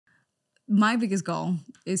my biggest goal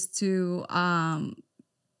is to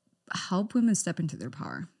help women step into their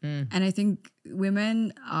power. And I think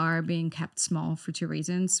women are being kept small for two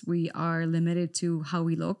reasons. We are limited to how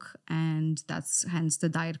we look, and that's hence the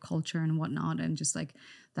diet culture and whatnot. And just like,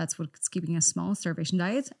 that's what's keeping us small, starvation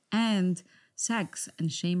diet, and sex and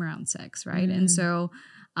shame around sex, right? And so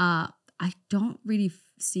I don't really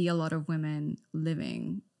see a lot of women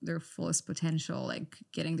living their fullest potential, like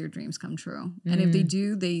getting their dreams come true. And if they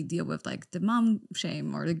do, they deal with like the mom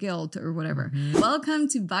shame or the guilt or whatever. Welcome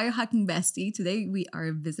to Biohacking Bestie. Today we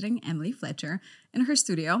are visiting Emily Fletcher in her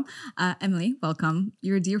studio. Emily, welcome.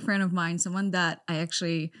 You're a dear friend of mine, someone that I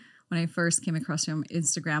actually, when I first came across you on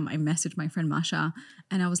Instagram, I messaged my friend Masha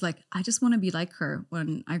and I was like, I just want to be like her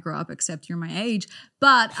when I grow up, except you're my age.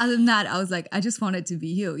 But other than that, I was like, I just wanted to be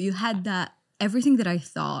you. You had that, everything that I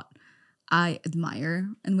thought I admire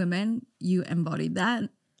in women, you embodied that.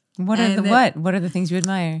 What are the things you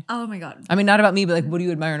admire? Oh my God. I mean, not about me, but like, what do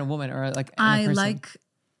you admire in a woman or like in a I person?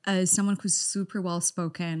 like someone who's super well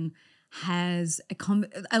spoken, has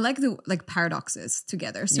I like the like paradoxes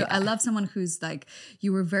together. So I love someone who's like,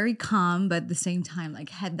 you were very calm, but at the same time like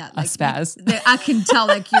had that like a spaz. I can tell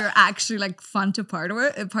like you're actually like fun to party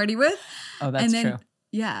with. Oh, that's true.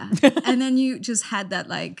 Yeah. And then you just had that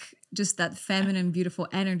like just that feminine, beautiful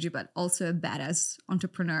energy, but also a badass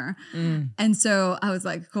entrepreneur. And so I was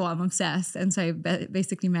like, cool, I'm obsessed. And so I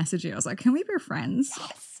basically messaged you. I was like, can we be friends?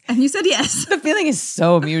 Yes. And you said yes. The feeling is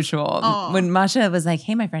so mutual. When Masha was like,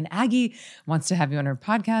 hey, my friend Aggie wants to have you on her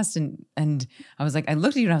podcast. And I was like, I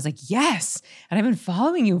looked at you and I was like, yes. And I've been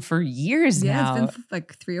following you for years now. Yeah, it's been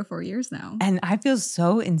like 3 or 4 years now. And I feel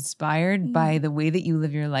so inspired by the way that you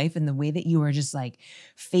live your life and the way that you are just like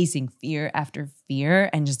facing fear after fear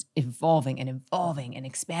and just evolving and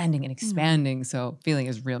expanding and expanding. So feeling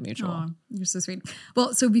is real mutual. Oh, you're so sweet.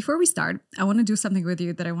 Well, so before we start, I want to do something with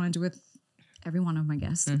you that I want to do with every one of my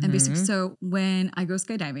guests. And basically, so when I go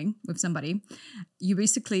skydiving with somebody, you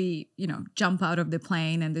basically, jump out of the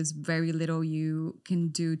plane and there's very little you can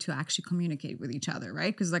do to actually communicate with each other,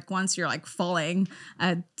 right? Because like once you're like falling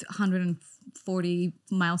at 140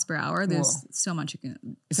 miles per hour, there's so much you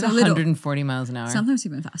can. It's 140 miles an hour. Sometimes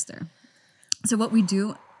even faster. So what we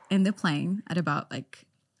do in the plane at about like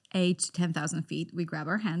 8,000 to 10,000 feet, we grab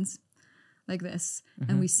our hands like this,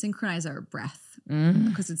 and we synchronize our breath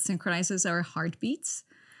because it synchronizes our heartbeats.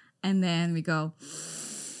 And then we go,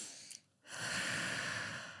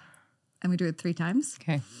 and we do it 3 times.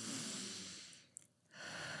 Okay.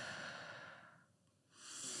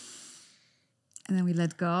 And then we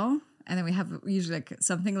let go. And then we have usually like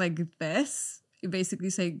something like this. You basically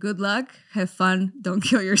say, good luck, have fun, don't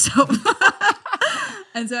kill yourself.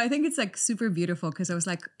 And so I think it's like super beautiful because I was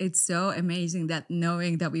like, it's so amazing that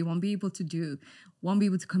knowing that we won't be able to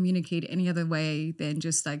communicate any other way than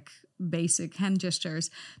just like basic hand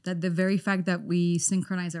gestures, that the very fact that we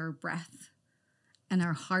synchronize our breath and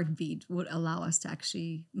our heartbeat would allow us to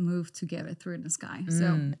actually move together through in the sky. So,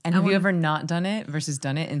 and have you ever not done it versus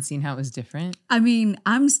done it and seen how it was different? I mean,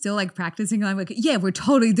 I'm still like practicing. I'm like, yeah, we're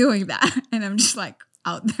totally doing that. And I'm just like,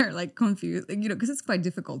 out there like confused, because it's quite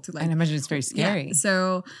difficult to like. And I imagine it's very scary. Yeah.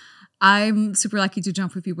 So I'm super lucky to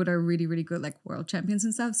jump with people that are really, really good, like world champions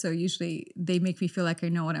and stuff. So usually they make me feel like I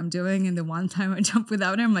know what I'm doing. And the one time I jump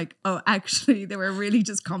without them, I'm like, oh, actually they were really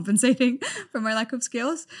just compensating for my lack of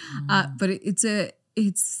skills. But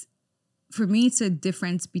it's for me, it's a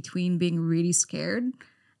difference between being really scared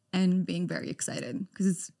and being very excited, because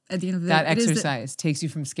it's at the end of the day. That exercise takes you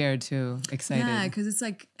from scared to excited. Yeah, because it's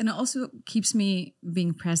like, and it also keeps me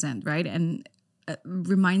being present, right? And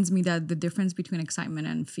reminds me that the difference between excitement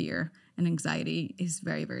and fear and anxiety is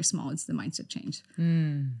very, very small. It's the mindset change.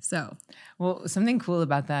 So. Well, something cool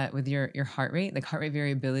about that with your heart rate, like heart rate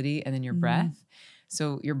variability and then your breath.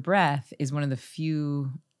 So your breath is one of the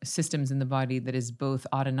few systems in the body that is both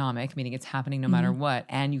autonomic, meaning it's happening no matter what,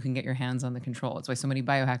 and you can get your hands on the control. It's why so many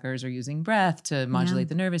biohackers are using breath to modulate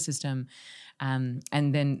the nervous system. And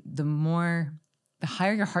then the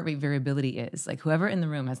higher your heart rate variability is, like whoever in the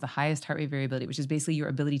room has the highest heart rate variability, which is basically your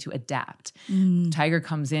ability to adapt. Tiger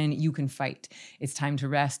comes in, you can fight. It's time to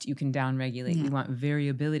rest, you can downregulate. We want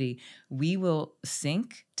variability. We will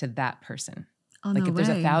sync to that person. Oh, like no if there's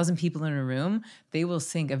way. 1,000 people in a room, they will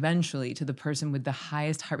sync eventually to the person with the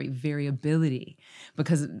highest heart rate variability,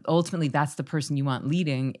 because ultimately that's the person you want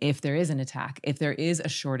leading if there is an attack, if there is a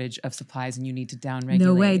shortage of supplies and you need to downregulate.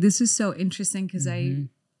 No way. This is so interesting because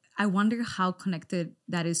I I wonder how connected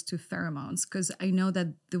that is to pheromones, because I know that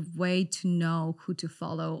the way to know who to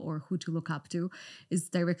follow or who to look up to is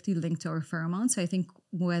directly linked to our pheromones. So I think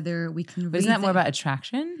whether we can But isn't that more about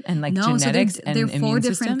attraction and like no, genetics so and there are four immune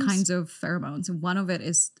different systems? kinds of pheromones. One of it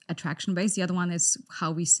is attraction based. The other one is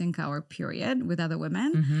how we sync our period with other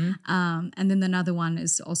women. And then another one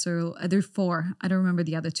is also, there are four. I don't remember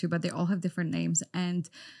the other two, but they all have different names. And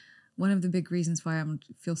one of the big reasons why I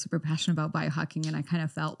feel super passionate about biohacking, and I kind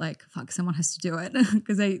of felt like, fuck, someone has to do it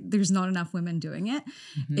because there's not enough women doing it,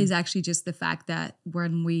 is actually just the fact that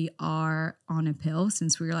when we are on a pill,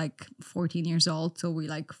 since we're like 14 years old till we're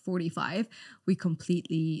like 45, we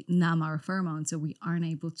completely numb our pheromones, so we aren't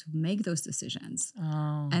able to make those decisions.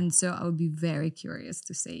 And so I would be very curious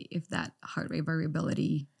to see if that heart rate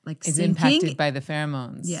variability is impacted by the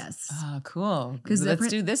pheromones. Yes. Oh, cool. Let's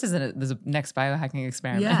do this as a next biohacking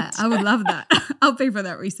experiment. Yeah, I would love that. I'll pay for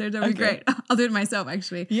that research. That'd be great. I'll do it myself,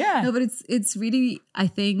 actually. Yeah. No, but it's really, I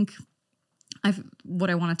think, what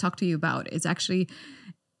I want to talk to you about is actually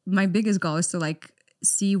my biggest goal is to like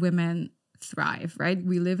see women thrive, right?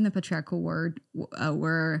 We live in a patriarchal world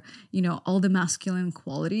where, you know, all the masculine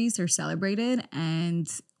qualities are celebrated and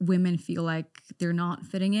women feel like they're not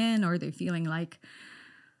fitting in, or they're feeling like,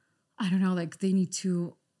 I don't know, like they need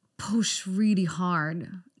to push really hard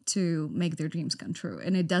to make their dreams come true.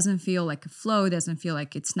 And it doesn't feel like a flow, doesn't feel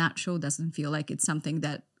like it's natural, doesn't feel like it's something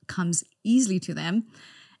that comes easily to them.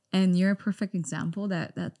 And you're a perfect example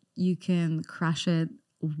that you can crush it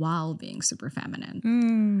while being super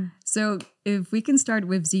feminine. So if we can start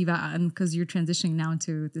with Ziva, and because you're transitioning now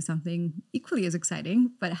to something equally as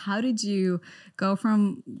exciting, but how did you go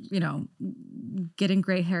from, you know, getting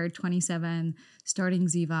gray hair at 27, starting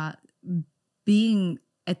Ziva, being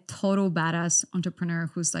a total badass entrepreneur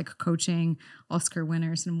who's like coaching Oscar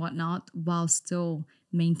winners and whatnot, while still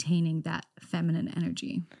maintaining that feminine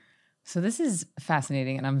energy? So this is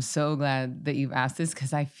fascinating. And I'm so glad that you've asked this,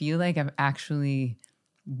 because I feel like I've actually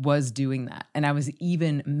was doing that. And I was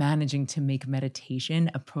even managing to make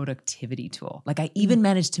meditation a productivity tool. Like I even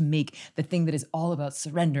managed to make the thing that is all about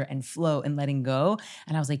surrender and flow and letting go.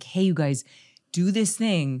 And I was like, hey, you guys, do this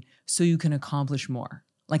thing so you can accomplish more.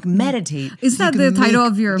 Like meditate. Is that the title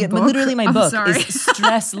of your book? Literally my book sorry. is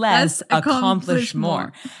Stress Less, Accomplish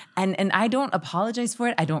More. And I don't apologize for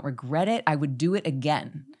it. I don't regret it. I would do it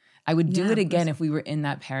again. I would do it again if we were in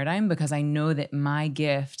that paradigm, because I know that my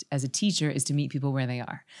gift as a teacher is to meet people where they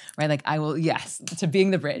are, right? Like I will, to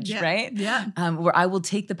being the bridge, right? Yeah. Where I will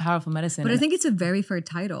take the powerful medicine. But I think it's a very fair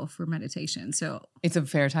title for meditation. So it's a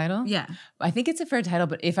fair title? Yeah. I think it's a fair title,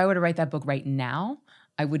 but if I were to write that book right now,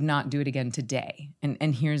 I would not do it again today.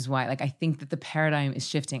 And here's why. Like, I think that the paradigm is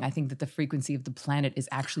shifting. I think that the frequency of the planet is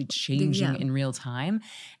actually changing in real time.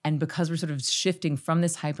 And because we're sort of shifting from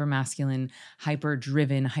this hyper-masculine,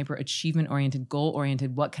 hyper-driven, hyper-achievement-oriented,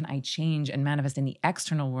 goal-oriented, what can I change and manifest in the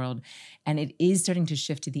external world? And it is starting to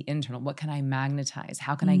shift to the internal. What can I magnetize?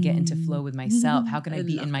 How can I get into flow with myself? How can I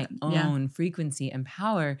be in my own frequency and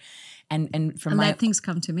power? And let things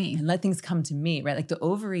come to me. And let things come to me, right? Like the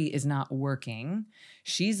ovary is not working.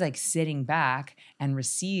 She's like sitting back and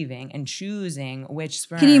receiving and choosing which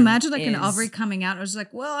sperm. Can you imagine like an ovary coming out? I was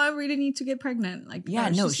like, well, I really need to get pregnant. Like,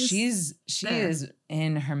 she is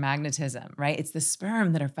in her magnetism, right? It's the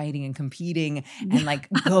sperm that are fighting and competing and like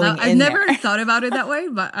going in I've never thought about it that way,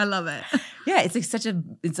 but I love it. Yeah,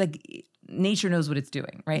 it's like nature knows what it's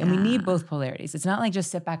doing, right? And we need both polarities. It's not like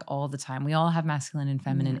just sit back all the time. We all have masculine and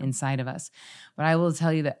feminine inside of us. But I will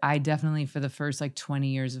tell you that I definitely, for the first like 20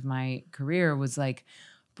 years of my career, was like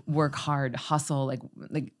work hard, hustle,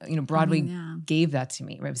 like you know, Broadway gave that to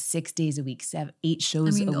me, right? 6 days a week, 8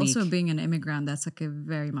 shows a week. Also being an immigrant, that's like a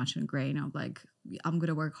very much ingrained of like, I'm going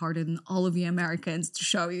to work harder than all of you Americans to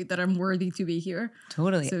show you that I'm worthy to be here.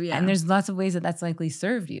 Totally. So, and there's lots of ways that that's likely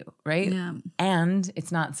served you, right? Yeah. And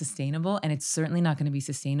it's not sustainable, and it's certainly not going to be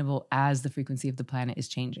sustainable as the frequency of the planet is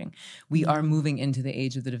changing. We are moving into the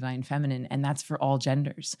age of the divine feminine, and that's for all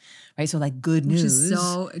genders, right? So like good news. Which is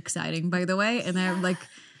so exciting, by the way. And I'm like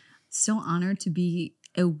so honored to be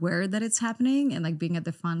aware that it's happening and like being at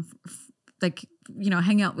the fun, like, you know,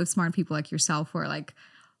 hang out with smart people like yourself who are like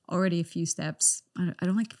already a few steps. I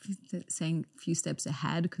don't like saying few steps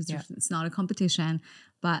ahead because it's not a competition,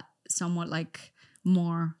 but somewhat like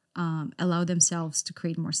more allow themselves to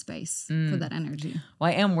create more space for that energy. Well,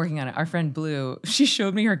 I am working on it. Our friend Blue, she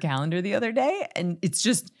showed me her calendar the other day, and it's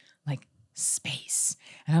just like space.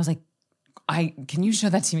 And I was like, can you show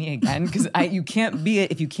that to me again? Because you can't be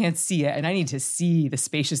it if you can't see it. And I need to see the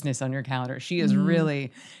spaciousness on your calendar. She is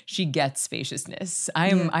really, she gets spaciousness. I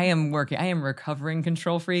am recovering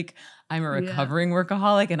control freak. I'm a recovering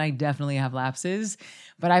workaholic, and I definitely have lapses.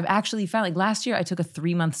 But I've actually found, like last year, I took a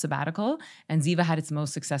 3-month sabbatical, and Ziva had its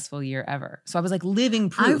most successful year ever. So I was like living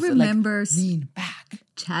proof. I remember lean back,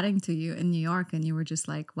 chatting to you in New York, and you were just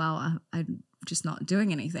like, wow, I'm just not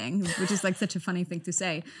doing anything, which is like such a funny thing to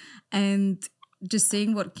say. And just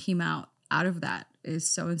seeing what came out of that is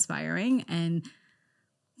so inspiring. And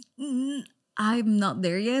I'm not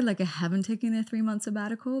there yet. Like I haven't taken a 3-month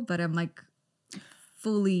sabbatical, but I'm like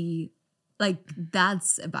fully, like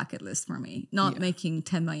that's a bucket list for me. Not making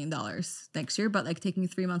 $10 million next year, but like taking a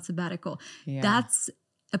 3-month sabbatical. Yeah. That's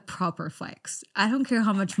a proper flex. I don't care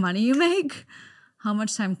how much money you make. How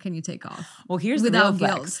much time can you take off? Well, here's the real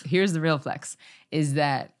flex. Here's the real flex is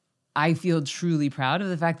that I feel truly proud of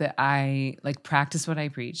the fact that I like practiced what I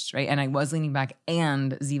preached, right? And I was leaning back,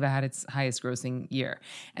 and Ziva had its highest grossing year.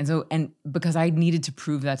 And so, and because I needed to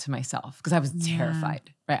prove that to myself, because I was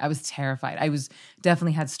terrified, right? I was terrified. I was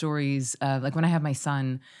definitely had stories of like when I had my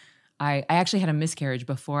son, I actually had a miscarriage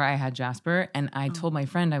before I had Jasper, and I told my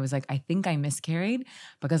friend, I was like, I think I miscarried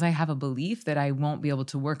because I have a belief that I won't be able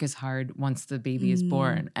to work as hard once the baby is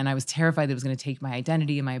born. And I was terrified that it was going to take my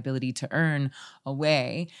identity and my ability to earn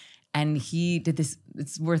away. And he did this,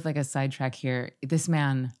 it's worth like a sidetrack here. This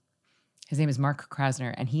man, his name is Mark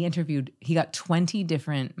Krasner, and he got 20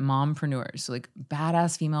 different mompreneurs, so like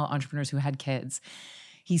badass female entrepreneurs who had kids.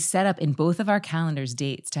 He set up in both of our calendars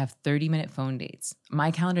dates to have 30-minute phone dates.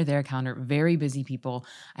 My calendar, their calendar, very busy people.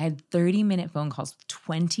 I had 30-minute phone calls with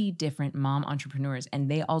 20 different mom entrepreneurs,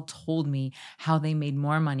 and they all told me how they made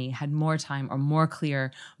more money, had more time, or more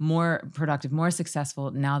clear, more productive, more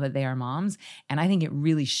successful now that they are moms. And I think it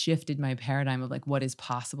really shifted my paradigm of like what is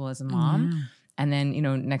possible as a mom. Yeah. And then, you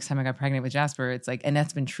know, next time I got pregnant with Jasper, it's like, and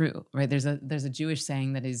that's been true, right? There's a Jewish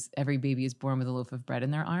saying that is every baby is born with a loaf of bread in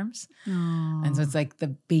their arms. Aww. And so it's like the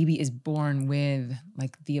baby is born with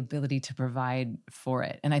like the ability to provide for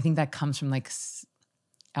it. And I think that comes from like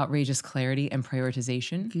outrageous clarity and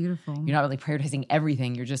prioritization. Beautiful. You're not really prioritizing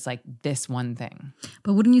everything. You're just like this one thing.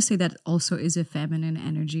 But wouldn't you say that also is a feminine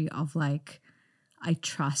energy of like, I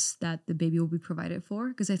trust that the baby will be provided for?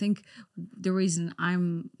 Because I think the reason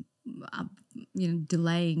I'm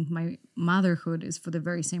delaying my motherhood is for the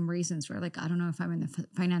very same reasons, where like I don't know if I'm in the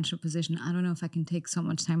financial position, I don't know if I can take so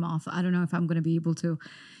much time off, I don't know if I'm going to be able to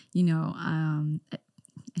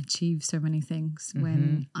achieve so many things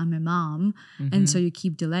when I'm a mom. And so you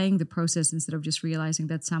keep delaying the process instead of just realizing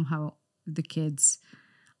that somehow the kids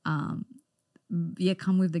come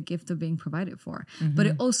with the gift of being provided for. But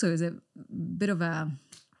it also is a bit of a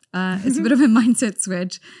mindset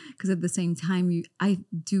switch, because at the same time, I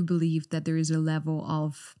do believe that there is a level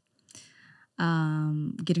of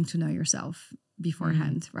getting to know yourself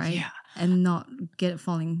beforehand, right? Yeah. And not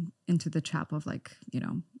falling into the trap of like,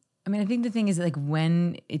 I mean, I think the thing is like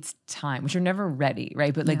when it's time, which you're never ready,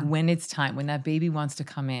 right? But like when it's time, when that baby wants to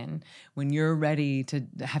come in, when you're ready to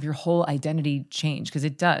have your whole identity change, because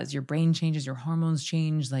it does, your brain changes, your hormones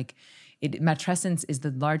change, like matrescence is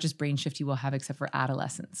the largest brain shift you will have except for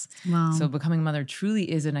adolescence. Wow. So becoming a mother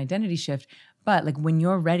truly is an identity shift. But like when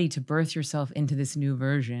you're ready to birth yourself into this new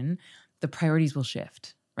version, the priorities will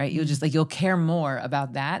shift, right? You'll just like, you'll care more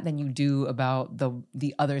about that than you do about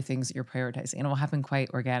the other things that you're prioritizing. And it will happen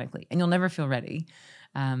quite organically. And you'll never feel ready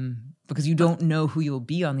because you don't know who you'll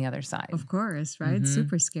be on the other side. Of course, right?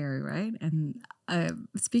 Super scary, right? And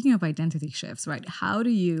speaking of identity shifts, right? How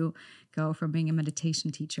do you go from being a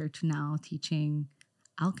meditation teacher to now teaching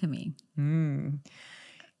alchemy?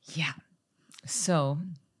 Yeah. So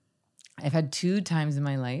I've had 2 times in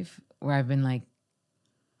my life where I've been like,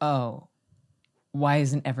 oh, why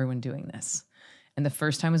isn't everyone doing this? And the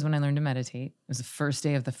first time was when I learned to meditate. It was the first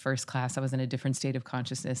day of the first class. I was in a different state of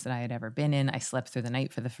consciousness that I had ever been in. I slept through the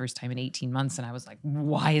night for the first time in 18 months. And I was like,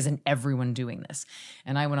 why isn't everyone doing this?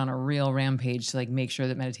 And I went on a real rampage to like make sure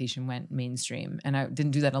that meditation went mainstream. And I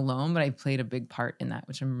didn't do that alone, but I played a big part in that,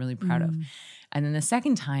 which I'm really proud of. And then the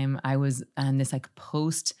second time I was on this like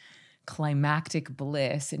post-climactic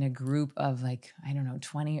bliss in a group of like, I don't know,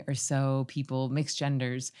 20 or so people, mixed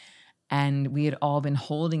genders. And we had all been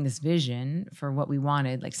holding this vision for what we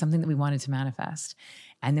wanted, like something that we wanted to manifest.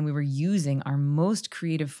 And then we were using our most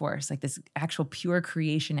creative force, like this actual pure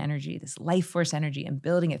creation energy, this life force energy, and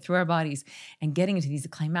building it through our bodies and getting into these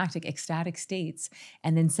climactic, ecstatic states,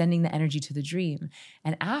 and then sending the energy to the dream.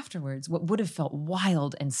 And afterwards, what would have felt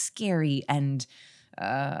wild and scary and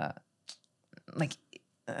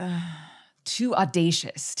too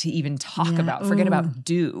audacious to even talk about, forget about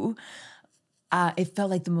do, it felt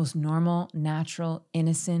like the most normal, natural,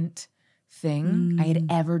 innocent thing I had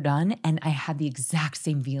ever done. And I had the exact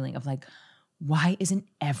same feeling of like, why isn't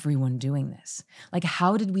everyone doing this? Like,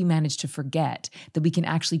 how did we manage to forget that we can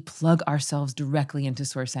actually plug ourselves directly into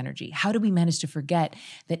source energy? How did we manage to forget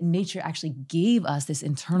that nature actually gave us this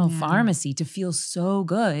internal pharmacy to feel so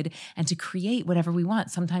good and to create whatever we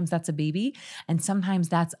want? Sometimes that's a baby, and sometimes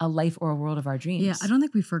that's a life or a world of our dreams. Yeah, I don't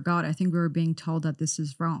think we forgot. I think we were being told that this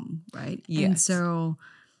is wrong, right? Yes. And so,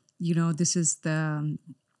 this is the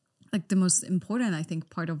most important, I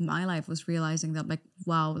think, part of my life was realizing that, like,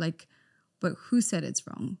 wow, like, but who said it's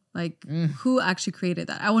wrong? Like, who actually created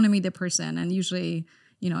that? I want to meet the person. And usually,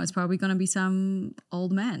 it's probably going to be some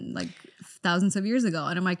old man, like thousands of years ago.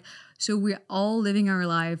 And I'm like, so we're all living our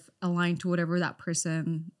life aligned to whatever that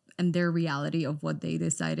person and their reality of what they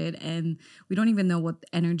decided. And we don't even know what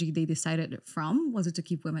energy they decided it from. Was it to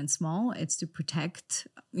keep women small? It's to protect,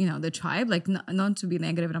 the tribe, like not to be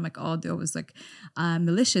negative. And I'm like, oh, that was like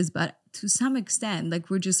malicious. But to some extent, like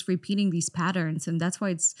we're just repeating these patterns. And that's why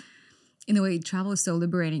it's, in a way, travel is so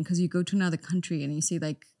liberating, because you go to another country and you see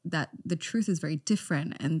like that the truth is very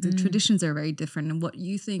different and the traditions are very different. And what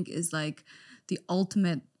you think is like the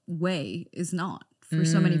ultimate way is not for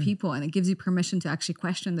so many people. And it gives you permission to actually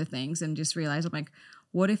question the things and just realize, I'm like,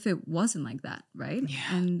 what if it wasn't like that, right? Yeah.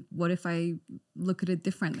 And what if I look at it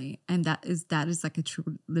differently? And that is like a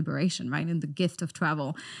true liberation, right? And the gift of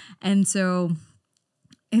travel. And so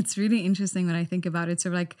it's really interesting when I think about it. So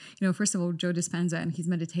like, first of all, Joe Dispenza and his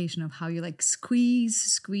meditation of how you like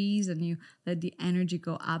squeeze, and you let the energy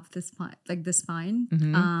go up the spine, like the spine,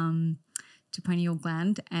 to pineal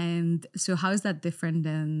gland. And so how is that different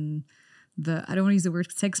than I don't want to use the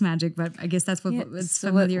word sex magic, but I guess that's what's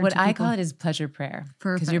familiar what to I people. call it is pleasure prayer.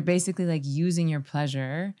 Perfect. Because you're basically like using your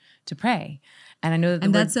pleasure to pray. And I know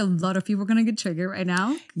that that's a lot of people are going to get triggered right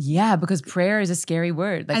now. Yeah, because prayer is a scary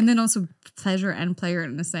word. Like, and then also pleasure and player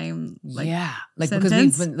in the same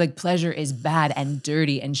because like pleasure is bad and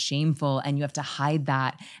dirty and shameful, and you have to hide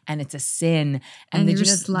that, and it's a sin. And you're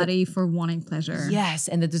slutty for wanting pleasure. Yes,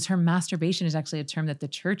 and the term masturbation is actually a term that the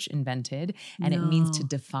church invented, and it means to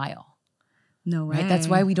defile. No way. Right? That's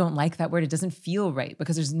why we don't like that word. It doesn't feel right,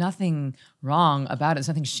 because there's nothing wrong about it. There's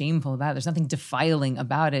nothing shameful about it. There's nothing defiling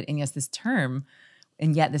about it. And yet this term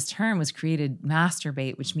was created,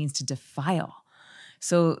 masturbate, which means to defile.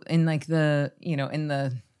 So in like in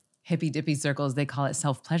the hippy dippy circles, they call it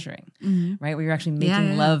self-pleasuring, right? Where you're actually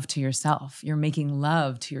making love to yourself. You're making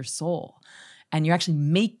love to your soul, and you're actually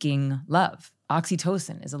making love.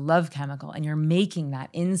 Oxytocin is a love chemical, and you're making that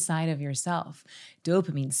inside of yourself.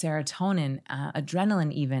 Dopamine, serotonin,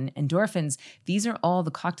 adrenaline, even endorphins. These are all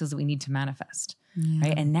the cocktails that we need to manifest,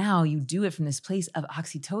 right? And now you do it from this place of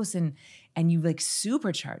oxytocin, and you like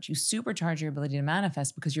supercharge. You supercharge your ability to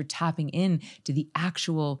manifest, because you're tapping in to the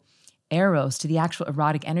actual eros, to the actual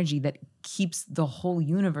erotic energy that keeps the whole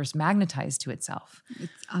universe magnetized to itself.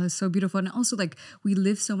 It's so beautiful. And also, like, we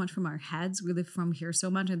live so much from our heads. We live from here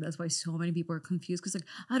so much. And that's why so many people are confused, because like,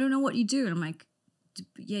 I don't know what you do. And I'm like,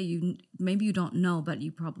 yeah, maybe you don't know, but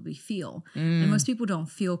you probably feel. And most people don't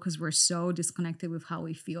feel, because we're so disconnected with how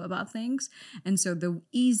we feel about things. And so the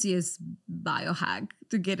easiest biohack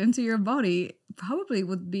to get into your body probably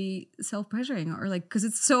would be self-pleasuring, or like, because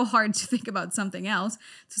it's so hard to think about something else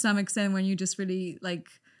to some extent when you just really like,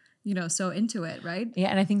 so into it, right? Yeah,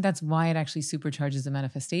 and I think that's why it actually supercharges the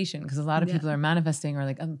manifestation, because a lot of people are manifesting or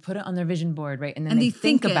like, put it on their vision board, right? And then they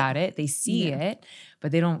think about it, they see it,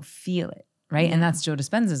 but they don't feel it. Right. And that's Joe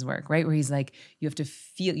Dispenza's work, right? Where he's like, you have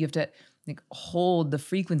to like hold the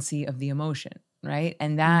frequency of the emotion, right?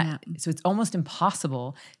 And so it's almost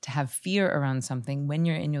impossible to have fear around something when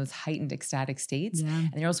you're in those heightened ecstatic states.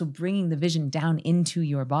 And you're also bringing the vision down into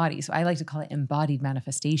your body. So I like to call it embodied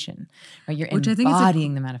manifestation, right? You're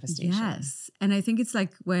embodying the manifestation. Yes. And I think it's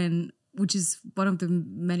like which is one of the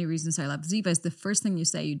many reasons I love Ziva, is the first thing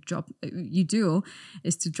you do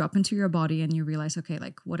is to drop into your body, and you realize, okay,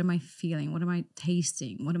 like, what am I feeling? What am I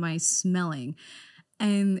tasting? What am I smelling?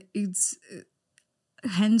 And it's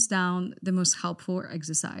hands down the most helpful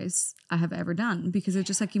exercise I have ever done, because it's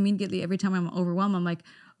just like immediately every time I'm overwhelmed, I'm like,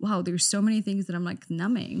 wow, there's so many things that I'm like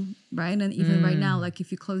numbing, right? And even right now, like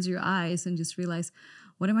if you close your eyes and just realize,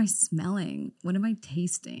 what am I smelling? What am I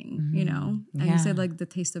tasting? And you said like the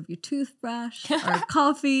taste of your toothbrush or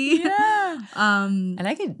coffee. And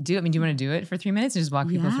I could do it. I mean, do you want to do it for 3 minutes and just walk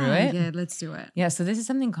people through it? Yeah, let's do it. Yeah. So this is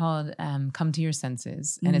something called Come to Your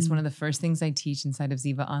Senses. And it's one of the first things I teach inside of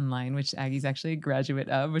Ziva Online, which Aggie's actually a graduate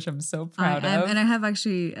of, which I'm so proud of. And I have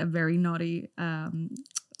actually a very naughty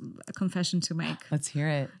a confession to make. Let's hear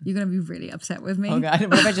it. You're going to be really upset with me. Oh God.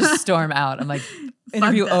 What if I just storm out? I'm like,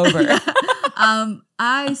 interview over.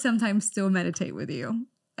 I sometimes still meditate with you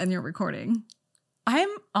and you're recording. I'm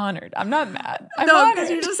honored. I'm not mad. I'm No, honored. because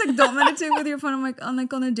you're just like, don't meditate with your phone. I'm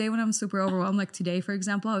like, on a day when I'm super overwhelmed, like today, for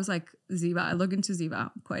example, I was like, Ziva. I look into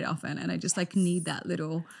Ziva quite often, and I just like need that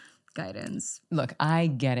little guidance. Look, I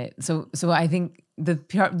get it. So I think the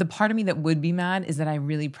part of me that would be mad is that I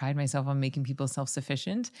really pride myself on making people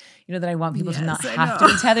self-sufficient. You know, that I want people to not have to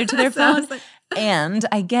be tethered to their phone. Like, and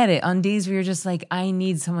I get it. On days where you're just like, I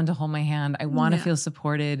need someone to hold my hand. I want to feel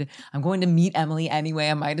supported. I'm going to meet Emily anyway.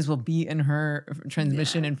 I might as well be in her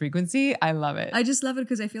transmission and frequency. I love it. I just love it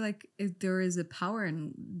because I feel like there is a power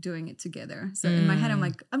in doing it together. So in my head, I'm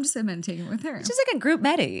like, I'm just meditating with her. It's just like a group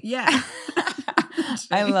medi. Yeah.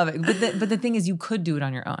 I love it. But the thing is, you could do it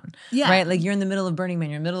on your own. Yeah. Right? Like you're in the middle of Burning Man,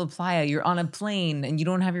 you're in the middle of Playa, you're on a plane and you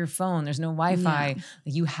don't have your phone, there's no Wi-Fi. Yeah.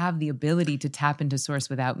 Like you have the ability to tap into source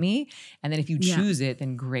without me. And then if you choose it,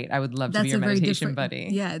 then great. I would love to be your meditation buddy.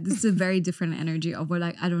 Yeah, this is a very different energy of where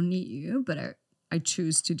like, I don't need you, but I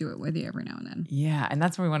choose to do it with you every now and then. Yeah, and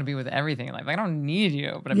that's where we want to be with everything in life. I don't need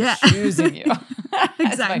you, but I'm choosing you. Exactly.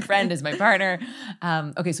 As my friend, as my partner.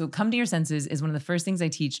 Okay, so come to your senses is one of the first things I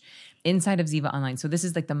teach inside of Ziva Online. So this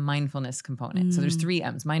is like the mindfulness component. So there's 3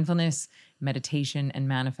 M's: mindfulness, meditation, and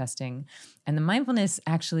manifesting. And the mindfulness,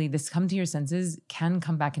 actually, this come to your senses can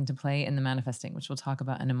come back into play in the manifesting, which we'll talk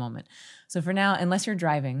about in a moment. So for now, unless you're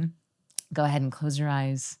driving, go ahead and close your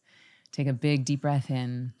eyes. Take a big, deep breath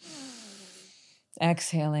in.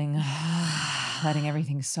 Exhaling, letting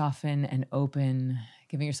everything soften and open,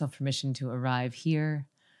 giving yourself permission to arrive here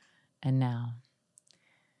and now.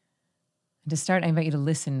 And to start, I invite you to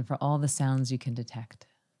listen for all the sounds you can detect.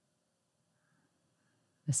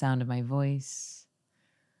 The sound of my voice,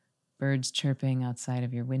 birds chirping outside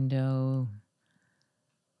of your window,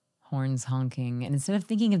 horns honking. And instead of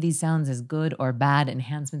thinking of these sounds as good or bad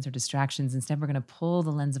enhancements or distractions, instead we're going to pull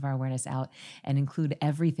the lens of our awareness out and include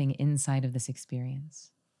everything inside of this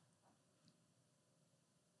experience.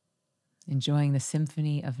 Enjoying the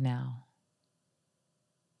symphony of now,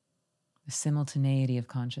 the simultaneity of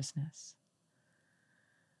consciousness.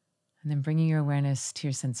 And then bringing your awareness to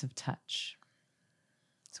your sense of touch.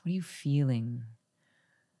 So what are you feeling?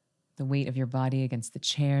 The weight of your body against the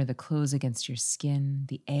chair, the clothes against your skin,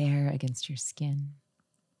 the air against your skin.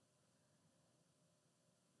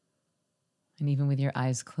 And even with your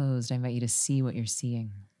eyes closed, I invite you to see what you're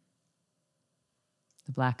seeing.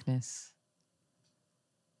 The blackness.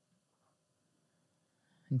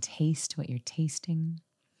 And taste what you're tasting.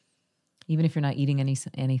 Even if you're not eating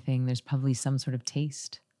anything, there's probably some sort of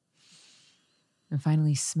taste. And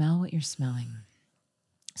finally, smell what you're smelling.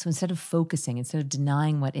 So instead of focusing, instead of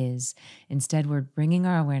denying what is, instead we're bringing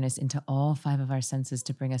our awareness into all 5 of our senses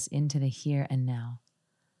to bring us into the here and now.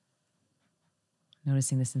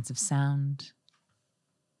 Noticing the sense of sound,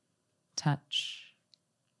 touch,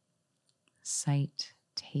 sight,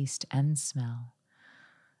 taste, and smell.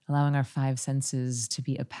 Allowing our 5 senses to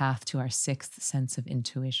be a path to our 6th sense of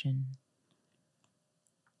intuition.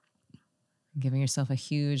 Giving yourself a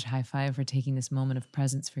huge high five for taking this moment of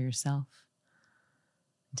presence for yourself.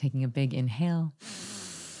 Taking a big inhale.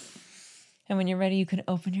 And when you're ready, you can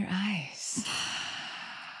open your eyes.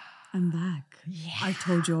 I'm back. Yeah. I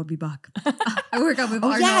told you I'll be back. I work out with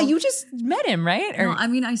Arnold. Yeah, you just met him, right? No, I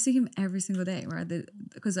mean, I see him every single day, right?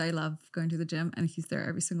 Because I love going to the gym and he's there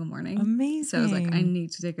every single morning. Amazing. So I was like, I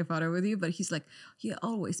need to take a photo with you. But he's like, yeah,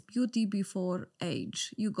 always beauty before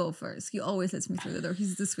age. You go first. He always lets me through the door.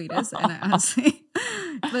 He's the sweetest. And I honestly,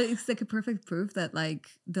 but it's like a perfect proof that like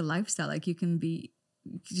the lifestyle, like you're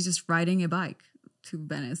just riding a bike to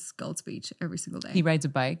Venice, Gold's Beach every single day. He rides a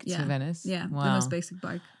bike to Venice? Yeah, wow. the most basic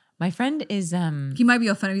bike. My friend is... He might be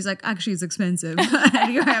offended. He's like, actually, it's expensive.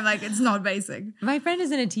 Anyway, I'm like, it's not basic. My friend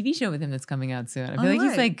is in a TV show with him that's coming out soon. I feel like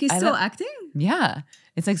he's like... He's still acting? Yeah.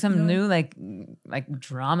 It's like some new like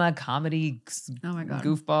drama, comedy, oh my God,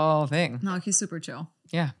 goofball thing. No, he's super chill.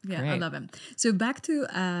 Yeah, yeah, great. I love him. So back to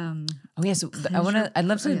I'd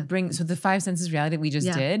love to bring the 5 senses reality that we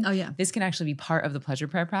just did. Oh yeah, this can actually be part of the pleasure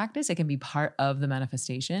prayer practice. It can be part of the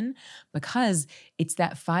manifestation because it's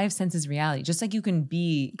that 5 senses reality. Just like you can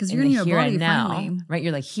be because you're in your here body and now, finally. Right?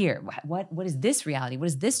 You're like here. What is this reality? What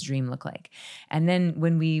does this dream look like? And then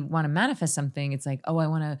when we want to manifest something, it's like, oh, I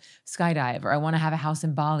want to skydive, or I want to have a house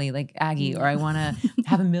in Bali, like Aggie, or I want to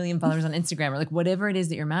have 1 million followers on Instagram, or like whatever it is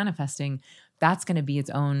that you're manifesting. That's going to be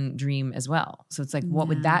its own dream as well. So it's like, what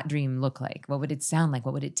would that dream look like? What would it sound like?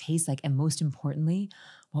 What would it taste like? And most importantly,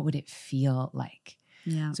 what would it feel like?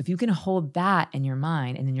 Yeah. So if you can hold that in your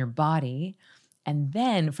mind and in your body, and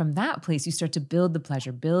then from that place, you start to build the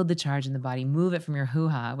pleasure, build the charge in the body, move it from your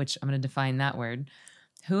hoo-ha, which I'm going to define that word.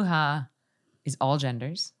 Hoo-ha is all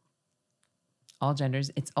genders. all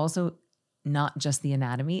genders. It's also not just the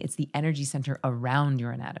anatomy, it's the energy center around your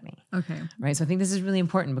anatomy. Okay. Right. So I think this is really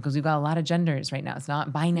important because we've got a lot of genders right now. It's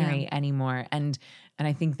not binary anymore. And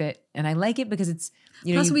I think that, and I like it because it's,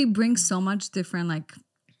 plus we bring so much different, like,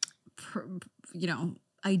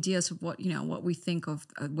 ideas of what we think of,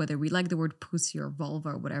 whether we like the word pussy or vulva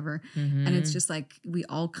or whatever. And it's just like, we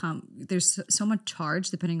all there's so much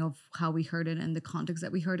charge depending on how we heard it and the context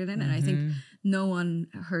that we heard it in. And I think no one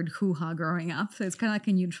heard hoo-ha growing up. So it's kind of like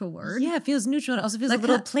a neutral word. Yeah, it feels neutral. It also feels like a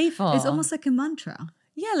little playful. It's almost like a mantra.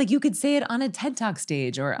 Yeah, like you could say it on a TED Talk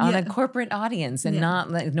stage or on a corporate audience and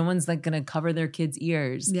not like, no one's like going to cover their kids'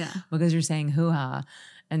 ears because you're saying hoo-ha.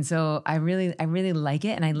 And so I really like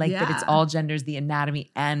it. And I like that it's all genders, the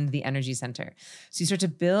anatomy and the energy center. So you start to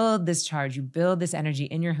build this charge, you build this energy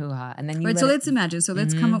in your hoo-ha. And then you so let's imagine. So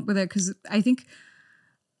let's come up with it. Because I think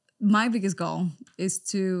my biggest goal is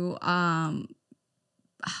to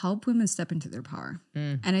help women step into their power.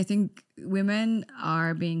 And I think women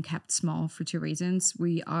are being kept small for two reasons.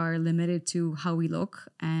 We are limited to how we look,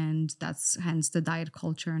 and that's hence the diet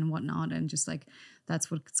culture and whatnot. And just like,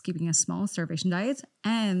 that's what's keeping us small, starvation diet,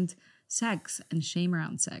 and sex and shame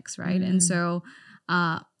around sex, right? And so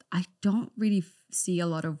I don't really see a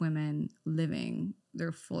lot of women living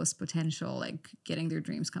their fullest potential, like getting their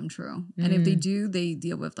dreams come true. And if they do, they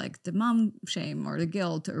deal with like the mom shame or the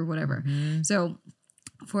guilt or whatever. So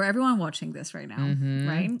for everyone watching this right now,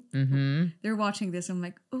 right? They're watching this and I'm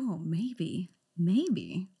like, oh, maybe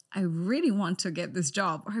I really want to get this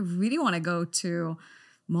job, or I really want to go to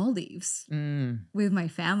Maldives with my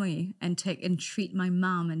family and treat my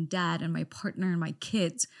mom and dad and my partner and my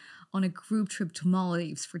kids on a group trip to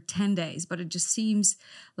Maldives for 10 days. But it just seems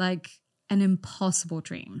like an impossible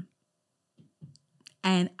dream.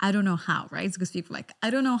 And I don't know how, right? Because people are like, I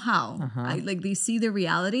don't know how. They see the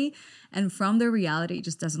reality, and from the reality, it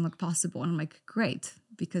just doesn't look possible. And I'm like, great,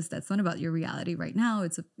 because that's not about your reality right now.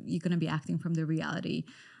 You're going to be acting from the reality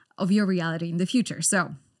of your reality in the future.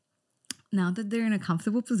 So now that they're in a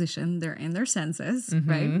comfortable position, they're in their senses,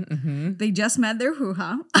 right? They just met their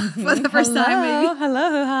hoo-ha for the first time, maybe. Hello,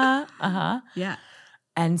 hoo-ha. Yeah.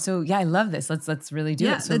 And so, I love this. Let's really do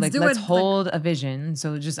it. So let's hold a vision.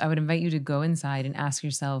 So I would invite you to go inside and ask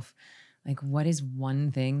yourself, like, what is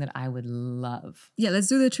one thing that I would love? Yeah, let's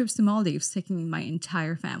do the trips to Maldives, taking my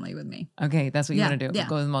entire family with me. Okay, that's what you want to do. Yeah.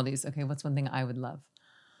 Go to the Maldives. Okay, what's one thing I would love?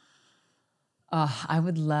 I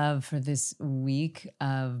would love for this week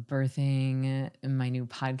of birthing my new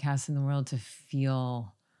podcast in the world to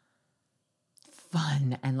feel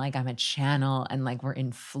fun and like I'm a channel and like we're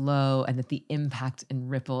in flow, and that the impact and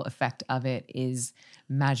ripple effect of it is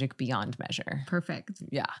magic beyond measure. Perfect.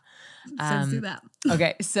 Yeah. Let's do that.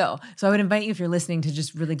 Okay. So I would invite you, if you're listening, to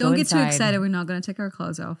just really don't go get inside. too excited. We're not going to take our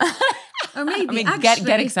clothes off. Or maybe actually,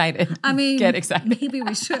 get excited. Get excited. Maybe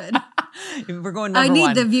we should. We're going I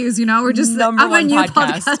need the views, We're just number one new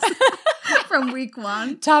podcast from week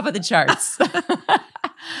 1. Top of the charts.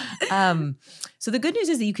 So the good news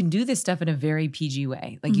is that you can do this stuff in a very PG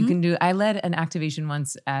way. Like you can I led an activation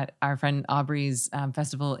once at our friend Aubrey's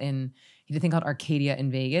festival he did a thing called Arcadia in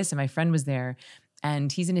Vegas. And my friend was there,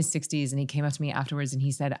 and he's in his 60s, and he came up to me afterwards and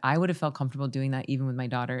he said, I would have felt comfortable doing that even with my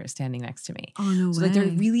daughter standing next to me. Oh, no so way. like there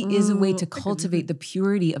really is a way to cultivate the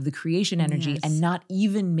purity of the creation energy and not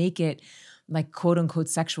even make it like quote unquote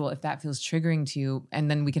sexual if that feels triggering to you.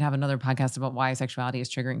 And then we can have another podcast about why sexuality is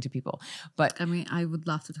triggering to people. But I mean, I would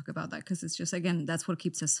love to talk about that, because it's just, again, that's what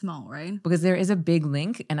keeps us small, right? Because there is a big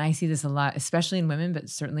link, and I see this a lot, especially in women, but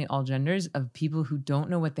certainly all genders, of people who don't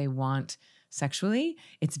know what they want sexually.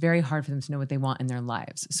 It's very hard for them to know what they want in their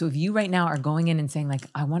lives. So if you right now are going in and saying like,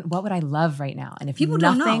 what would I love right now? And if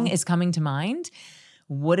nothing is coming to mind,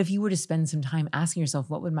 what if you were to spend some time asking yourself,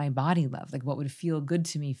 what would my body love? Like, what would feel good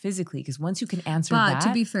to me physically? Because once you can answer that. But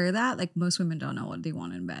to be fair, like most women don't know what they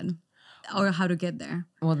want in bed or how to get there.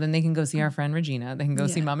 Well, then they can go see our friend Regina. They can go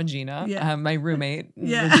see Mama Gina, my roommate,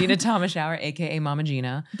 Yeah. Regina Thomashower, aka Mama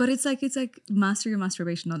Gina. But it's like master your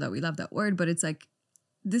masturbation. Not that we love that word, but it's like,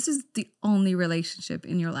 this is the only relationship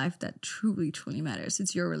in your life that truly, truly matters.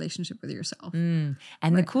 It's your relationship with yourself. And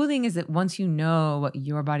the cool thing is that once you know what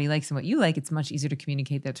your body likes and what you like, it's much easier to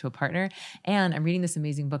communicate that to a partner. And I'm reading this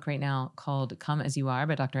amazing book right now called Come As You Are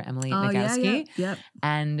by Dr. Emily Nagoski. Yeah.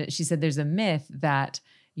 And she said there's a myth that,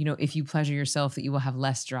 if you pleasure yourself, that you will have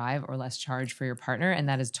less drive or less charge for your partner. And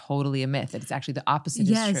that is totally a myth. That it's actually the opposite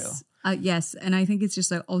is true. Yes. And I think it's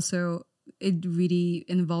just like also, it really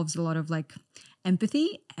involves a lot of like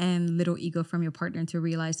empathy and little ego from your partner to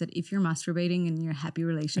realize that if you're masturbating in your happy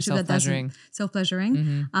relationship, self-pleasuring,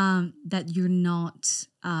 that you're not,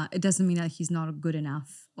 it doesn't mean that he's not good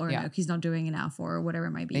enough or no, he's not doing enough, or whatever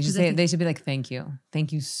it might be. They should be like, thank you.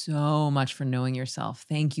 Thank you so much for knowing yourself.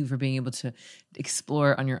 Thank you for being able to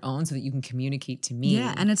explore on your own so that you can communicate to me.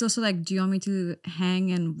 Yeah. And it's also like, do you want me to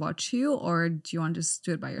hang and watch you, or do you want to just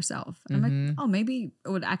do it by yourself? And I'm like, oh, maybe it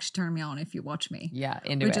would actually turn me on if you watch me. Yeah.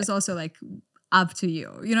 Which is also like up to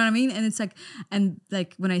you. You know what I mean? And it's like, and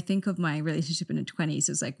like when I think of my relationship in the 20s,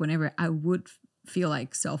 it's like whenever I would feel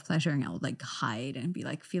like self-pleasuring, I would like hide and be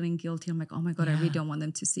like feeling guilty. I'm like, oh my God, I really don't want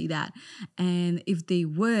them to see that. And if they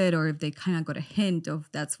would, or if they kind of got a hint of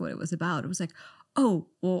that's what it was about, it was like, oh,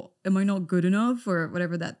 well, am I not good enough, or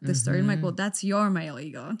whatever that the story. I'm like, well, that's your male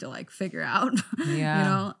ego to like figure out, you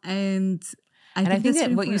know? And I think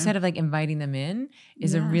that what you said of like inviting them in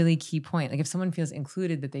is a really key point. Like if someone feels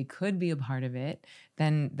included, that they could be a part of it,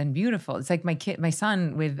 then beautiful. It's like my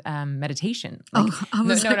son with meditation. Like, I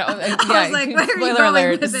was like,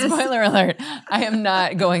 spoiler alert. I am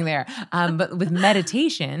not going there. But with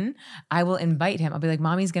meditation, I will invite him. I'll be like,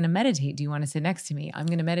 mommy's going to meditate. Do you want to sit next to me? I'm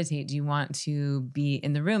going to meditate. Do you want to be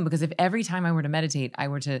in the room? Because if every time I were to meditate, I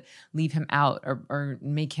were to leave him out or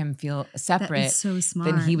make him feel separate, so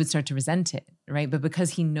smart. then he would start to resent it. Right. But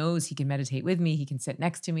because he knows he can meditate with me, he can sit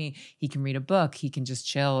next to me, he can read a book, he can just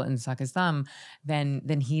chill and suck his thumb,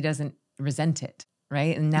 then he doesn't resent it.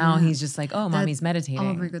 Right. And now he's just like, oh, mommy's meditating.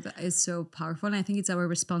 Oh my God, that is so powerful. And I think it's our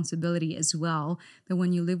responsibility as well, that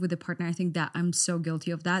when you live with a partner, I think that I'm so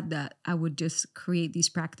guilty of that I would just create these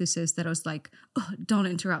practices that I was like, oh, don't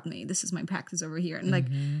interrupt me. This is my practice over here. And like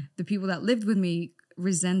the people that lived with me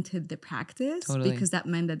resented the practice because that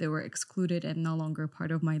meant that they were excluded and no longer part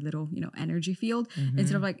of my little, energy field.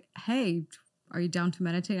 Instead of like, hey, are you down to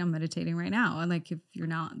meditate? I'm meditating right now. And like, if you're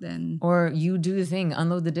not, then... Or you do the thing,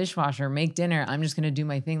 unload the dishwasher, make dinner. I'm just going to do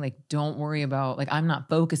my thing. Like, don't worry about, like, I'm not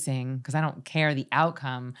focusing because I don't care the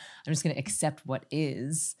outcome. I'm just going to accept what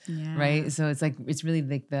is. Yeah. Right. So it's like, it's really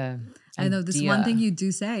like the I know this one thing you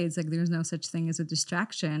do say, it's like, there's no such thing as a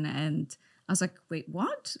distraction. And I was like, wait,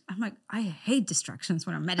 what? I'm like, I hate distractions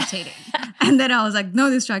when I'm meditating. And then I was like, no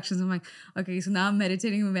distractions. I'm like, okay, so now I'm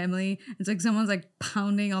meditating with Emily. It's like someone's like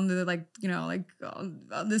pounding on the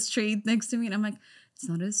on the street next to me. And I'm like, it's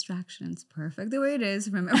not a distraction. It's perfect the way it is.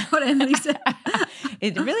 Remember what Emily said?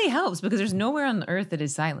 It really helps because there's nowhere on the earth that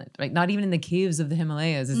is silent, right? Not even in the caves of the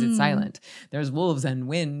Himalayas is it silent. There's wolves and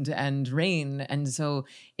wind and rain. And so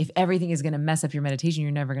if everything is going to mess up your meditation,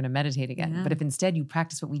 you're never going to meditate again. Yeah. But if instead you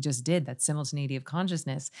practice what we just did, that simultaneity of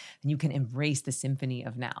consciousness, then you can embrace the symphony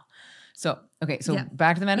of now. So, okay,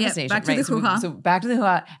 back to the manifestation. Back to the hoo-ha. So back to the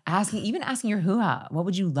hoo-ha, asking your hoo-ha, what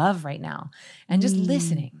would you love right now? And just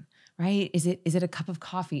listening. Right? Is it a cup of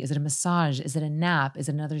coffee? Is it a massage? Is it a nap? Is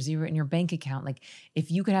it another zero in your bank account? Like if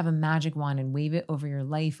you could have a magic wand and wave it over your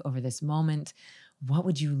life, over this moment, what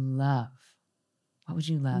would you love? What would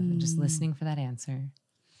you love? And just listening for that answer.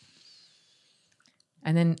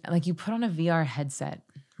 And then like you put on a VR headset,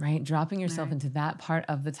 right? Dropping yourself into that part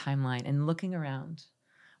of the timeline and looking around.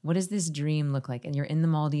 What does this dream look like? And you're in the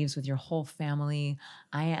Maldives with your whole family.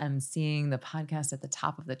 I am seeing the podcast at the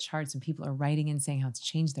top of the charts and people are writing in saying how it's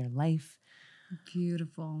changed their life.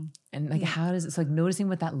 Beautiful. And like, how does it's like noticing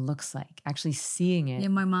what that looks like, actually seeing it. Yeah,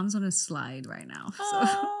 my mom's on a slide right now.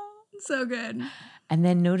 So good. And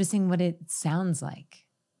then noticing what it sounds like.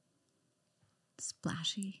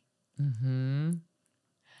 Splashy. Mm-hmm.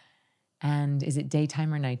 And is it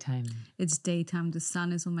daytime or nighttime? It's daytime. The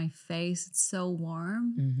sun is on my face. It's so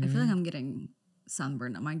warm. I feel like I'm getting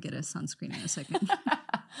sunburned. I might get a sunscreen in a second.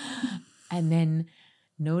 And then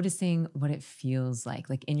noticing what it feels like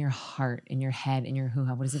in your heart, in your head, in your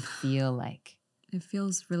hoo-ha. What does it feel like? It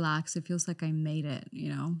feels relaxed. It feels like I made it,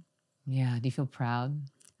 Yeah. Do you feel proud?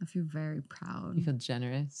 I feel very proud. You feel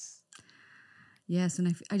generous? Yes.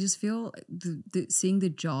 And I just feel seeing the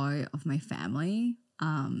joy of my family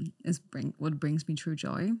is what brings me true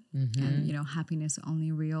joy. And happiness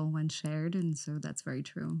only real when shared, and so that's very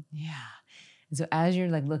true. Yeah. And so as you're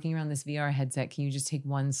like looking around this VR headset, can you just take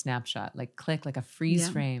one snapshot, like click like a freeze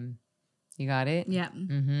frame? You got it? Yeah.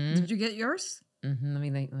 Did you get yours? Let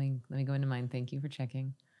me go into mine. Thank you for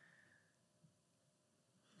checking.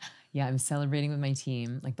 Yeah, I'm celebrating with my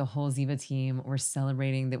team, like the whole Ziva team. We're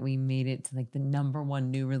celebrating that we made it to like the #1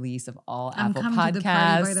 new release of all Apple Podcasts. I'm coming to the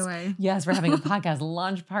party, by the way. Yes, we're having a podcast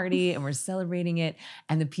launch party and we're celebrating it.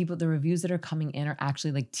 And the reviews that are coming in are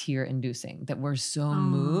actually like tear inducing, that we're so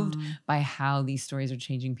moved by how these stories are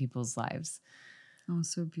changing people's lives. Oh,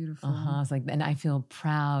 so beautiful. It's like, and I feel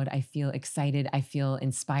proud. I feel excited. I feel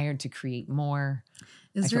inspired to create more.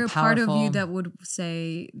 Is there a part of you that would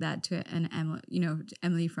say that to an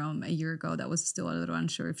Emily from a year ago that was still a little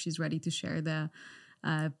unsure if she's ready to share the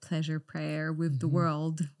pleasure prayer with the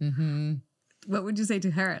world? what would you say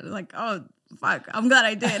to her? Like, oh, fuck, I'm glad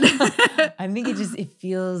I did. I think it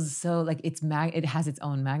feels so like it has its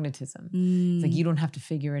own magnetism. It's like you don't have to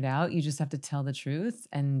figure it out. You just have to tell the truth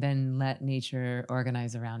and then let nature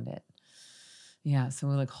organize around it. Yeah. So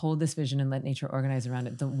we'll like hold this vision and let nature organize around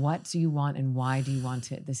it. The what do you want and why do you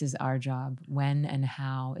want it? This is our job. When and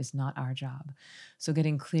how is not our job. So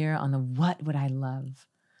getting clear on the what would I love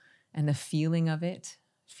and the feeling of it,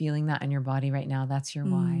 feeling that in your body right now, that's your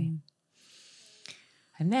why.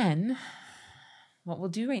 And then what we'll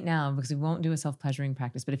do right now, because we won't do a self-pleasuring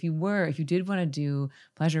practice, but if you did want to do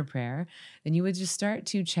pleasure prayer, then you would just start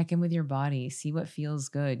to check in with your body, see what feels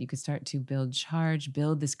good. You could start to build charge,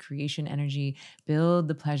 build this creation energy, build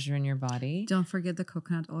the pleasure in your body. Don't forget the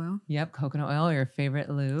coconut oil. Yep, coconut oil, your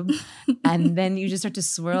favorite lube. And then you just start to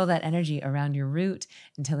swirl that energy around your root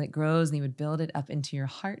until it grows, and you would build it up into your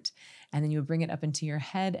heart, and then you would bring it up into your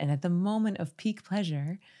head. And at the moment of peak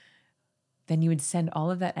pleasure, then you would send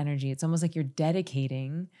all of that energy. It's almost like you're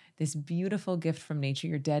dedicating this beautiful gift from nature.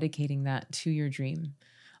 You're dedicating that to your dream,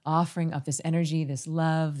 offering up this energy, this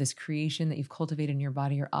love, this creation that you've cultivated in your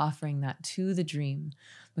body. You're offering that to the dream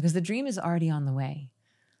because the dream is already on the way.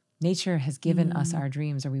 Nature has given us our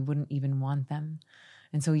dreams, or we wouldn't even want them.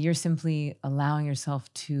 And so you're simply allowing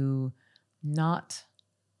yourself to not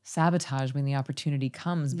sabotage when the opportunity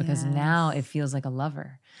comes, because now it feels like a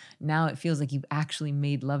lover. Now it feels like you've actually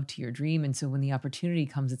made love to your dream. And so when the opportunity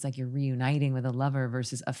comes, it's like you're reuniting with a lover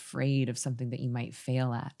versus afraid of something that you might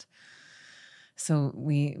fail at. So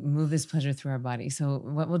we move this pleasure through our body. So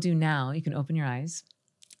what we'll do now, you can open your eyes.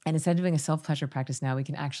 And instead of doing a self-pleasure practice now, we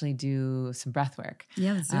can actually do some breath work.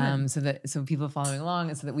 Yeah, let's do it. So people following along,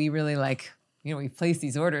 and so that we really we place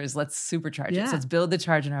these orders, let's supercharge it. So let's build the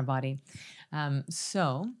charge in our body.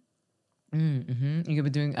 You've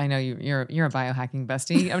been doing, I know you're a biohacking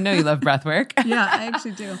bestie. I know you love breath work. Yeah, I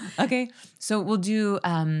actually do. Okay. So we'll do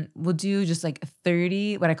just like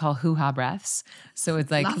 30, what I call hoo-ha breaths. So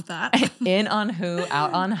it's like love that. In on hoo,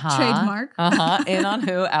 out on ha. Trademark. In on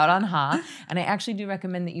hoo, out on ha. And I actually do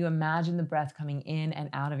recommend that you imagine the breath coming in and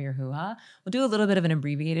out of your hoo-ha. We'll do a little bit of an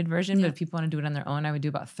abbreviated version, but if people want to do it on their own, I would do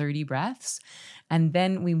about 30 breaths. And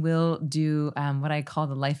then we will do what I call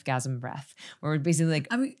the lifegasm breath, where we're basically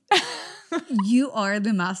like, you are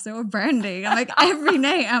the master of branding. I'm like, every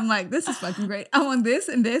night I'm like, this is fucking great. I want this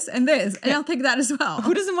and this and this. And I'll take that as well.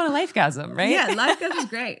 Who doesn't want a lifegasm, right? Yeah, lifegasm is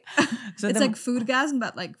great. So it's like foodgasm,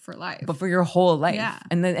 but like for life. But for your whole life. Yeah.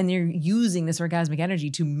 And you're using this orgasmic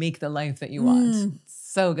energy to make the life that you want.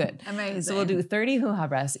 So good. Amazing. So we'll do 30 hoo-ha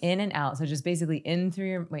breaths in and out. So just basically in through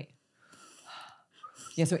your,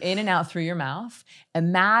 so in and out through your mouth,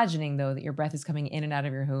 imagining though that your breath is coming in and out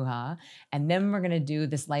of your hoo-ha. And then we're going to do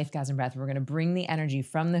this lifegasm breath. We're going to bring the energy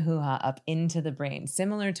from the hoo-ha up into the brain,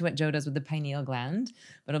 similar to what Joe does with the pineal gland,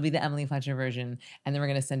 but it'll be the Emily Fletcher version. And then we're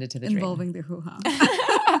going to send it to the involving the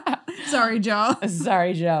hoo-ha. Sorry, Joe.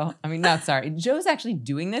 Sorry, Joe. I mean, not sorry. Joe's actually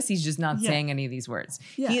doing this. He's just not saying any of these words.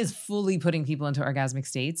 Yeah. He is fully putting people into orgasmic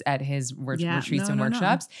states at his retreats and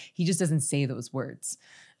workshops. He just doesn't say those words.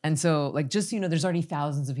 And so, like, just so you know, there's already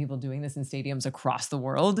thousands of people doing this in stadiums across the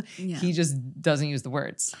world. Yeah. He just doesn't use the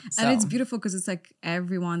words. So. And it's beautiful because it's like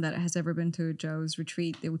everyone that has ever been to Joe's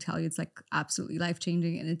retreat, they will tell you it's like absolutely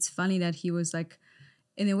life-changing. And it's funny that he was like,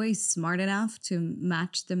 in a way, smart enough to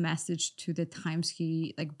match the message to the times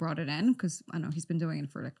he like brought it in. Because I know he's been doing it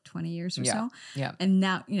for like 20 years or so. Yeah. And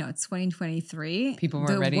now, it's 2023. People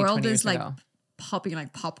weren't ready 20 years ago. The world is like popping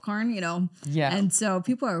like popcorn, Yeah. And so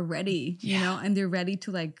people are ready, and they're ready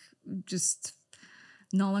to like just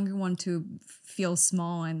no longer want to feel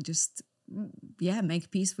small and just make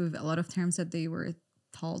peace with a lot of terms that they were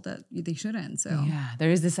told that they shouldn't. So there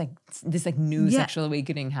is this new sexual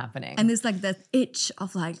awakening happening, and there's like that itch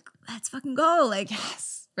of like, let's fucking go, like,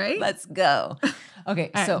 yes, right, let's go. Okay,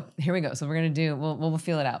 so here we go. So we're gonna do, we'll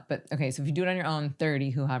feel it out. But okay, so if you do it on your own, 30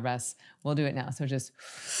 hoo-ha breaths, we'll do it now. So just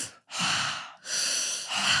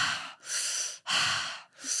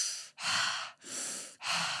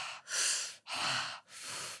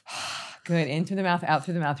good. In through the mouth, out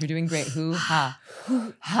through the mouth. You're doing great. Hoo-ha.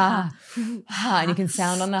 Ha. Ha. And you can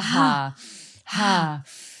sound on the ha. Ha.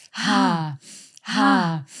 Ha.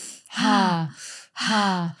 Ha. Ha.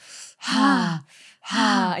 Ha. Ha.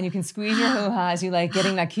 Ha. And you can squeeze your hoo-ha as you like,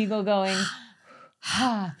 getting that Kegel going.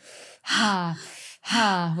 Ha. Ha.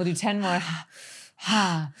 Ha. We'll do 10 more.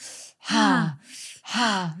 Ha. Ha.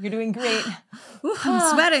 Ha. You're doing great. Ooh,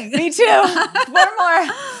 I'm sweating. Me too. 4 more.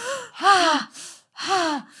 Ha.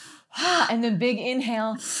 Ha. And then big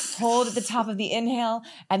inhale, hold at the top of the inhale,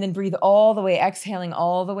 and then breathe all the way, exhaling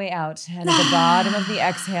all the way out. And at the bottom of the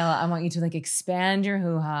exhale, I want you to like expand your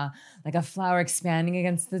hoo-ha like a flower expanding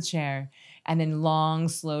against the chair. And then long,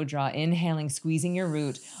 slow draw, inhaling, squeezing your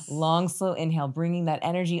root, long, slow inhale, bringing that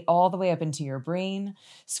energy all the way up into your brain,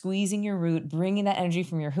 squeezing your root, bringing that energy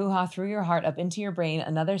from your hoo-ha through your heart up into your brain.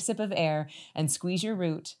 Another sip of air and squeeze your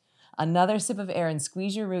root. Another sip of air and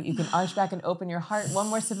squeeze your root. You can arch back and open your heart. One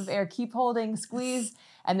more sip of air. Keep holding, squeeze,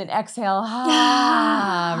 and then exhale.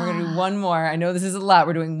 We're going to do one more. I know this is a lot.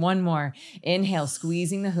 We're doing one more. Inhale,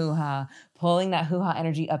 squeezing the hoo-ha, pulling that hoo-ha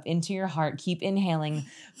energy up into your heart. Keep inhaling.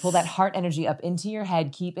 Pull that heart energy up into your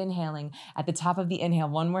head. Keep inhaling. At the top of the inhale,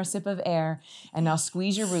 one more sip of air. And now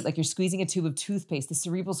squeeze your root like you're squeezing a tube of toothpaste, the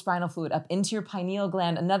cerebral spinal fluid up into your pineal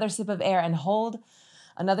gland. Another sip of air and hold.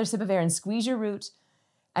 Another sip of air and squeeze your root.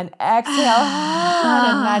 And exhale,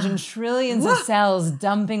 and imagine trillions of cells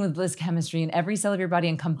dumping with bliss chemistry in every cell of your body,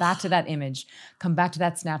 and come back to that image, come back to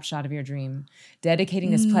that snapshot of your dream, dedicating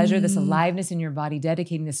this pleasure, this aliveness in your body,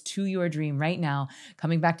 dedicating this to your dream right now,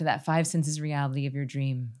 coming back to that 5 senses reality of your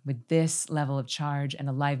dream with this level of charge and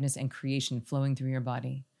aliveness and creation flowing through your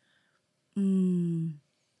body.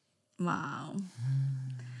 Wow.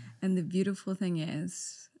 And the beautiful thing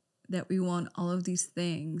is that we want all of these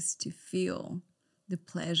things to feel the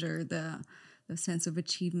pleasure, the sense of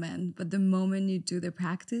achievement. But the moment you do the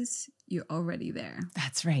practice, you're already there.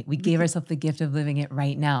 That's right. We gave ourselves the gift of living it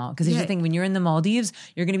right now. Because here's the thing, when you're in the Maldives,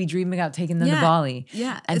 you're going to be dreaming about taking them to Bali.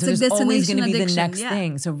 Yeah. And it's so like there's always going to be addiction. the next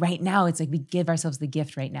thing. So right now, it's like we give ourselves the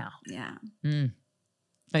gift right now. Yeah.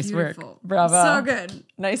 Nice Beautiful. work. Bravo. So good.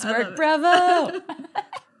 Nice work. Bravo.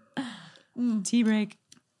 Tea break.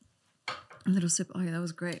 A little sip. Oh yeah, that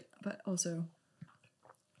was great. But also...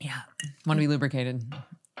 Yeah. Want to be lubricated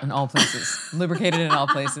in all places. Lubricated in all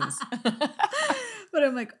places. But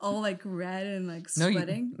I'm like all like red and like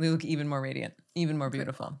sweating. No, you look even more radiant, even more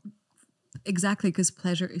beautiful. Exactly, because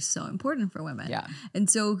pleasure is so important for women. Yeah. And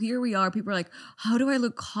so here we are, people are like, how do I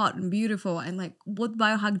look hot and beautiful? And like, what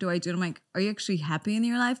biohack do I do? And I'm like, are you actually happy in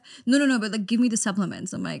your life? No, but like, give me the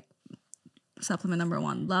supplements. I'm like, supplement number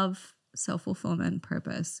 1, love, self-fulfillment,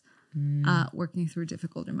 purpose. Working through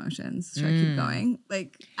difficult emotions. Should I keep going?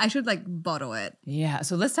 Like, I should like bottle it. Yeah.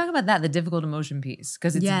 So let's talk about that, the difficult emotion piece,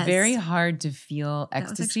 because it's very hard to feel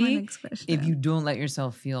ecstasy if you don't let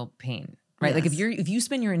yourself feel pain. Right? Yes. Like if you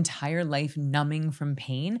spend your entire life numbing from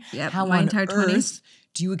pain, how on entire earth 20s.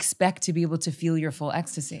 Do you expect to be able to feel your full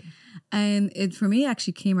ecstasy? And it for me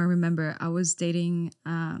actually came, I remember I was dating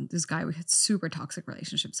this guy. We had super toxic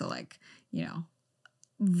relationships. So like, you know,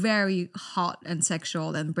 very hot and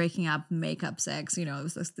sexual, and breaking up, makeup sex, you know, it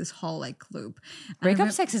was this whole like loop.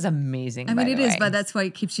 Breakup sex is amazing. I mean, it is, but that's why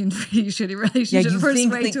it keeps you in pretty shitty relationships for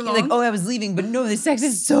way too long. Like, oh, I was leaving, but no, the sex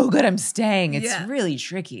is so good, I'm staying. It's really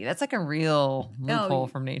tricky. That's like a real loophole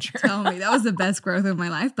from nature. Tell me, that was the best growth of my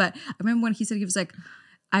life. But I remember when he said, he was like,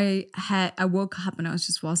 I woke up and I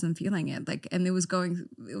wasn't feeling it. Like, and it was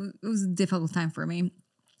a difficult time for me,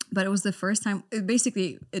 but it was the first time.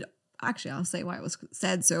 Actually, I'll say why it was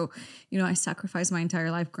said. So, you know, I sacrificed my entire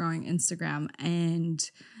life growing Instagram, and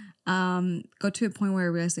got to a point where I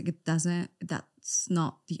realized like that's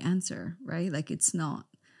not the answer, right? Like it's not,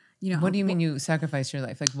 you know. What do you mean you sacrificed your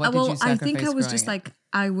life? Like what did you sacrifice? I think I was just like,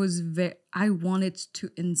 I wanted to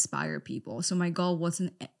inspire people. So my goal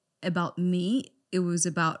wasn't about me. It was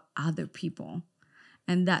about other people.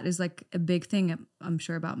 And that is like a big thing, I'm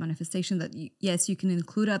sure, about manifestation, that yes, you can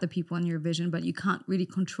include other people in your vision, but you can't really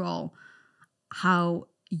control how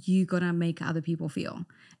you're going to make other people feel.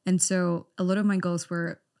 And so a lot of my goals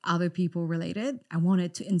were other people related. I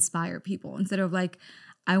wanted to inspire people instead of like,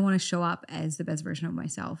 I want to show up as the best version of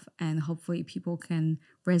myself. And hopefully people can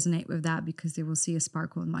resonate with that because they will see a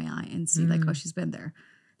sparkle in my eye and see like, oh, she's been there.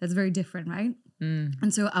 That's very different, right?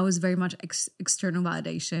 And so I was very much external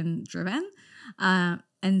validation driven.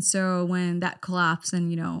 And so when that collapsed and,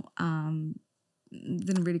 you know,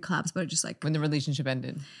 didn't really collapse, but just like... When the relationship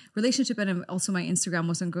ended. And also my Instagram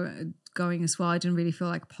wasn't going as well. I didn't really feel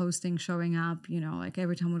like posting, showing up, you know, like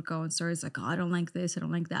every time I would go on stories, like, oh, I don't like this, I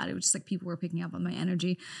don't like that. It was just like people were picking up on my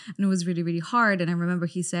energy, and it was really, really hard. And I remember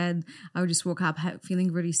he said, I would just woke up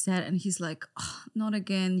feeling really sad. And he's like, oh, not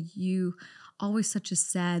again. You always such a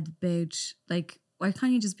sad bitch. Like, why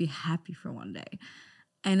can't you just be happy for one day?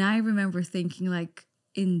 And I remember thinking like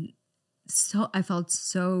I felt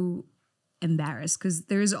so embarrassed because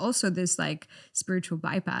there is also this like spiritual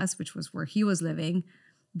bypass, which was where he was living,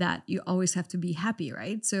 that you always have to be happy,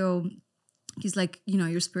 right? So he's like, you know,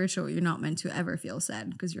 you're spiritual. You're not meant to ever feel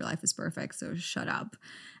sad because your life is perfect. So shut up.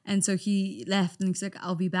 And so he left and he's like,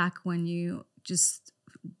 I'll be back when you just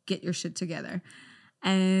get your shit together.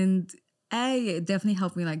 And it definitely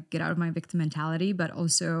helped me like get out of my victim mentality, but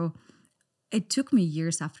also it took me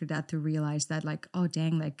years after that to realize that like, oh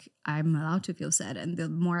dang, like I'm allowed to feel sad. And the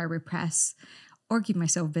more I repress or keep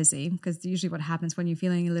myself busy, because usually what happens when you're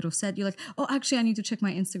feeling a little sad, you're like, oh, actually I need to check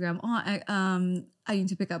my Instagram. Oh, I need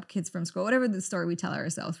to pick up kids from school. Whatever the story we tell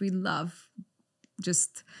ourselves. We love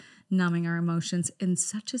just numbing our emotions in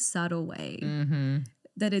such a subtle way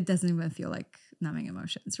that it doesn't even feel like numbing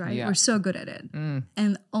emotions, right? Yeah. We're so good at it.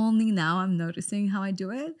 And only now I'm noticing how I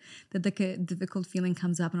do it, that like a difficult feeling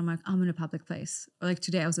comes up and I'm like, I'm in a public place. Or like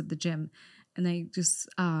today I was at the gym and I just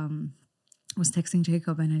was texting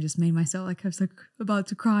Jacob and I just made myself like, I was like about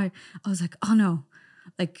to cry. I was like, oh no,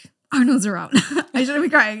 like Arnold's around. I shouldn't be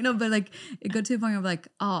crying. No, but like it got to a point of like,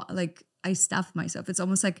 oh, like I stuffed myself. It's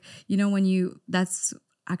almost like, you know, that's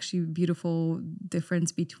actually a beautiful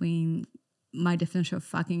difference between my definition of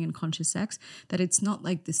fucking and conscious sex, that it's not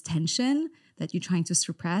like this tension that you're trying to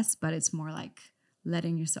suppress, but it's more like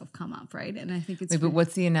letting yourself come up, right? And I think it's... Wait, but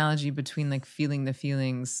what's the analogy between like feeling the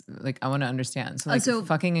feelings? Like I want to understand. So like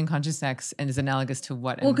fucking and conscious sex and is analogous to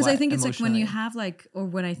what? Well, because I think it's like when you have like, or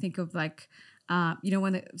when I think of like, you know,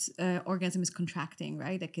 when the orgasm is contracting,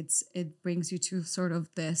 right? Like it brings you to sort of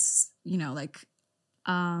this, you know, like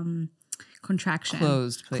contraction.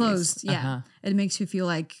 Closed, yeah. It makes you feel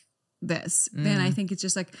like this. Then I think it's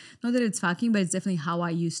just like, not that it's fucking, but it's definitely how I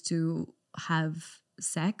used to have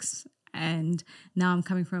sex. And now I'm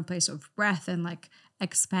coming from a place of breath and like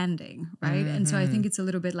expanding, right? And so I think it's a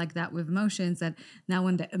little bit like that with emotions, that now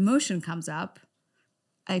when the emotion comes up,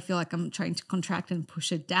 I feel like I'm trying to contract and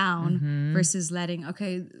push it down versus letting,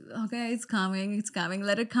 okay, it's coming,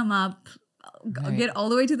 let it come up, get all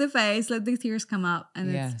the way to the face, let the tears come up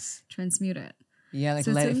and it's transmute it. Yeah, like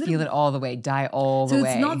so let it feel it all the way, die all the way. So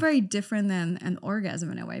it's not very different than an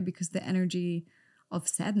orgasm in a way, because the energy of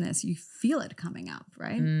sadness, you feel it coming up,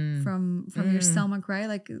 right? From your stomach, right?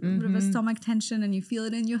 Like a bit of a stomach tension, and you feel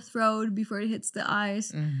it in your throat before it hits the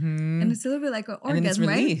eyes. And it's a little bit like an orgasm, and then it's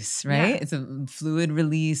release, right? Yeah. It's a fluid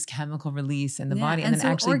release, chemical release in the body. And then so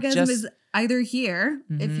actually orgasm is either here,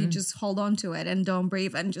 if you just hold on to it and don't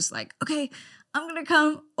breathe and just like, okay, I'm going to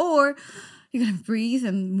come, or you're going to breathe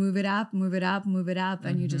and move it up,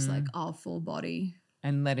 and you're just like all full body.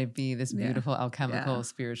 And let it be this beautiful alchemical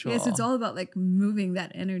spiritual. Yes, it's all about like moving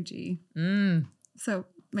that energy. So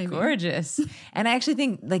maybe. Gorgeous. And I actually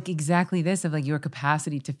think like exactly this, of like your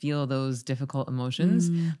capacity to feel those difficult emotions,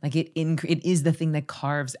 like it is the thing that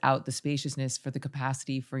carves out the spaciousness for the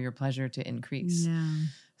capacity for your pleasure to increase. Yeah.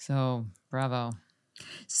 So bravo.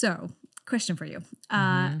 So question for you.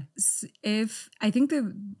 If I think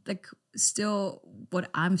that like still what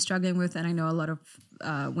I'm struggling with, and I know a lot of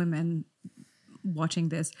women watching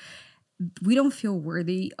this, we don't feel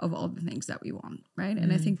worthy of all the things that we want, right?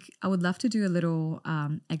 And I think I would love to do a little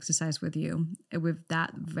exercise with you with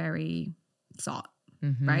that very thought,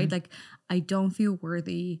 right? Like I don't feel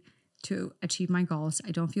worthy to achieve my goals. I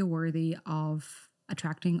don't feel worthy of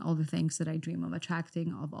attracting all the things that I dream of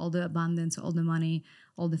attracting, of all the abundance, all the money,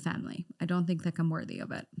 all the family. I don't think like I'm worthy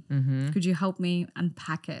of it. Could you help me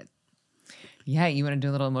unpack it? Yeah, you want to do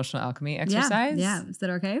a little emotional alchemy exercise? Yeah. Is that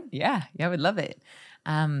okay? Yeah, I would love it.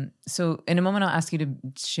 So in a moment, I'll ask you to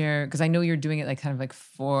share, because I know you're doing it like kind of like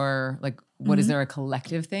for like, what is there a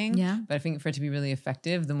collective thing? Yeah. But I think for it to be really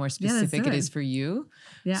effective, the more specific it is for you.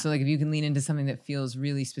 Yeah. So like if you can lean into something that feels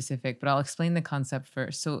really specific, but I'll explain the concept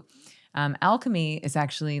first. So alchemy is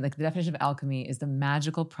actually, like the definition of alchemy is the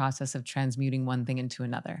magical process of transmuting one thing into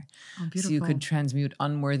another. Oh, beautiful. So you could transmute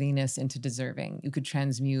unworthiness into deserving. You could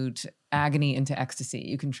transmute agony into ecstasy.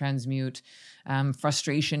 You can transmute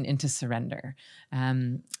frustration into surrender.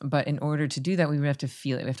 But in order to do that, we have to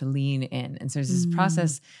feel it. We have to lean in. And so there's this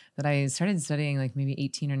process that I started studying like maybe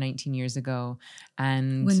 18 or 19 years ago.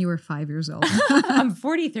 And when you were 5 years old. I'm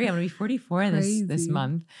 43. I'm going to be 44 this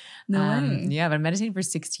month. No way. Yeah, but I'm meditating for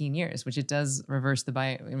 16 years, which it does reverse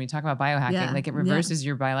when we talk about biohacking, like it reverses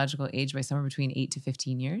your biological age by somewhere between 8 to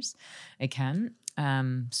 15 years. It can.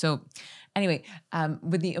 So anyway,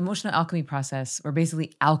 with the emotional alchemy process, we're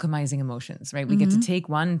basically alchemizing emotions, right? We get to take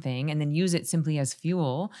one thing and then use it simply as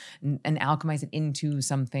fuel and alchemize it into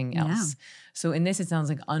something else. Yeah. So in this, it sounds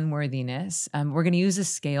like unworthiness. We're going to use a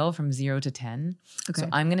scale from 0 to 10. Okay. So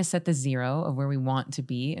I'm going to set the 0 of where we want to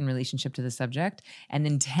be in relationship to the subject. And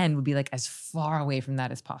then 10 would be like as far away from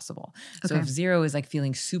that as possible. Okay. So if 0 is like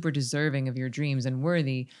feeling super deserving of your dreams and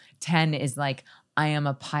worthy, 10 is like, I am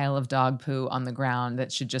a pile of dog poo on the ground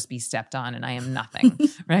that should just be stepped on and I am nothing,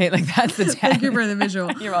 right? Like that's the 10. Thank you for the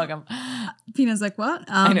visual. You're welcome. Pina's like, what?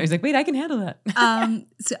 I know. He's like, wait, I can handle that.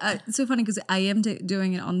 So funny because I am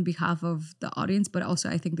doing it on behalf of the audience, but also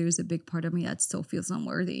I think there's a big part of me that still feels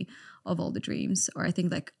unworthy of all the dreams. Or I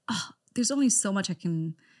think like, oh, there's only so much I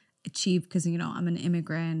can achieve, because, you know, I'm an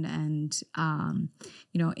immigrant and,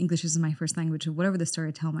 you know, English is my first language or whatever the story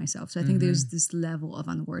I tell myself. So I think there's this level of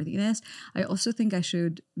unworthiness. I also think I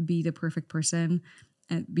should be the perfect person,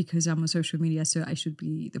 and because I'm on social media, so I should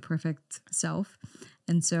be the perfect self.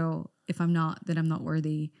 And so if I'm not, then I'm not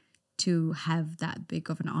worthy to have that big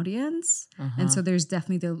of an audience. And so there's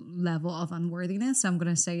definitely the level of unworthiness. So I'm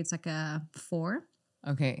going to say it's like a 4.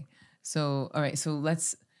 Okay. So, all right. So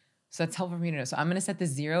that's helpful for me to know. So I'm going to set the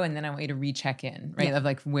 0 and then I want you to recheck in, right? Yeah. Of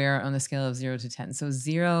like where on the scale of 0 to 10. So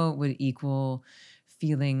 0 would equal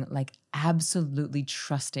feeling like absolutely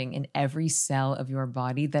trusting in every cell of your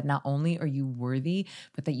body that not only are you worthy,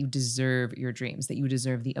 but that you deserve your dreams, that you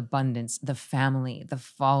deserve the abundance, the family, the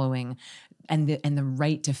following, and the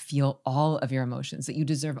right to feel all of your emotions, that you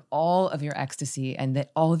deserve all of your ecstasy, and that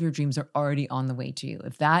all of your dreams are already on the way to you.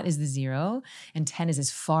 If that is the 0 and 10 is as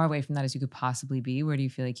far away from that as you could possibly be, where do you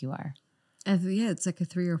feel like you are? Yeah, it's like a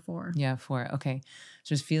 3 or 4. Yeah, 4. Okay.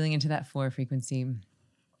 So just feeling into that 4 frequency.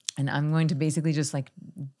 And I'm going to basically just like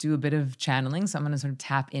do a bit of channeling. So I'm going to sort of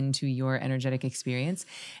tap into your energetic experience.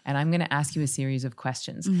 And I'm going to ask you a series of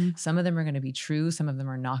questions. Some of them are going to be true. Some of them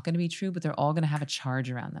are not going to be true, but they're all going to have a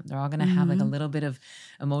charge around them. They're all going to have like a little bit of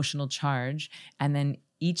emotional charge. And then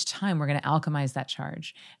each time we're going to alchemize that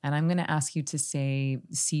charge. And I'm going to ask you to say,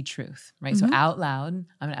 see truth, right? So out loud,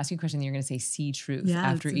 I'm going to ask you a question and you're going to say, see truth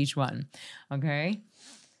after each one. Okay?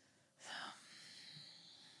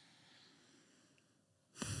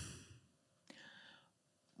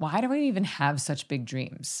 Why do I even have such big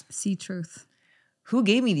dreams? See truth. Who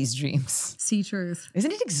gave me these dreams? See truth.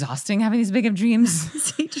 Isn't it exhausting having these big of dreams?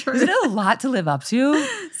 See truth. Isn't it a lot to live up to?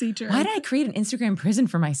 See truth. Why did I create an Instagram prison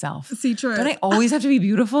for myself? See truth. Don't I always have to be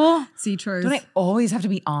beautiful? See truth. Don't I always have to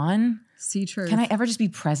be on? See truth. Can I ever just be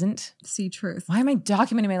present? See truth. Why am I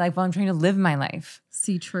documenting my life while I'm trying to live my life?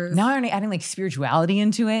 See truth. Now aren't I adding like spirituality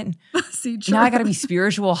into it? See truth. Now I got to be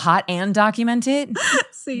spiritual, hot, and document it?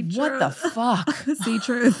 See truth. What the fuck? See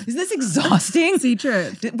truth. Isn't this exhausting? See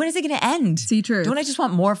truth. When is it going to end? See truth. Don't I just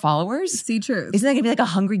want more followers? See truth. Isn't that going to be like a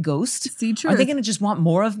hungry ghost? See truth. Are they going to just want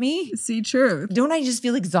more of me? See truth. Don't I just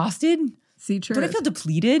feel exhausted? See truth. Don't I feel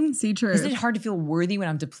depleted? See truth. Isn't it hard to feel worthy when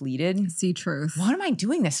I'm depleted? See truth. What am I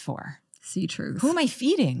doing this for? See truth. Who am I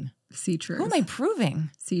feeding? See truth. Who am I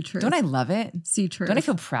proving? See truth. Don't I love it? See truth. Don't I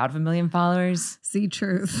feel proud of 1 million followers? See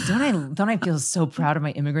truth. Don't I feel so proud of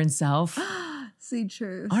my immigrant self? See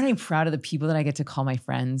truth. Aren't I proud of the people that I get to call my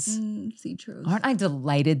friends? See truth. Aren't I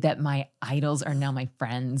delighted that my idols are now my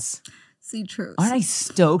friends? See truth. Aren't I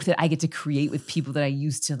stoked that I get to create with people that I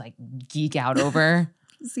used to like geek out over?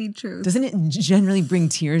 See truth. Doesn't it generally bring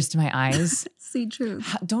tears to my eyes? See truth.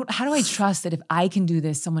 How do I trust that if I can do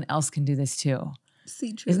this, someone else can do this too?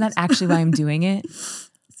 See truth. Isn't that actually why I'm doing it?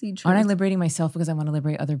 See truth. Aren't I liberating myself because I want to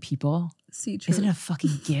liberate other people? See truth. Isn't it a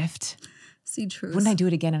fucking gift? See truth. Wouldn't I do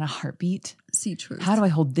it again in a heartbeat? See truth. How do I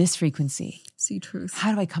hold this frequency? See truth.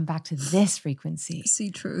 How do I come back to this frequency?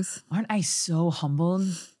 See truth. Aren't I so humbled?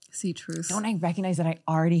 See truth. Don't I recognize that I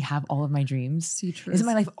already have all of my dreams? See truth. Isn't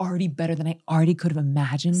my life already better than I already could have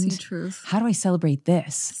imagined? See truth. How do I celebrate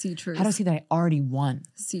this? See truth. How do I see that I already won?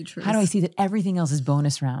 See truth. How do I see that everything else is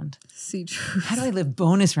bonus round? See truth. How do I live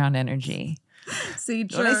bonus round energy? See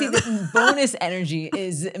truth. Don't I see that bonus energy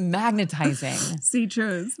is magnetizing? See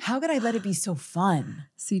truth. How could I let it be so fun?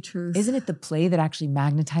 See truth. Isn't it the play that actually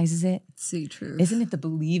magnetizes it? See truth. Isn't it the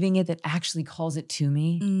believing it that actually calls it to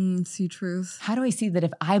me? See truth. How do I see that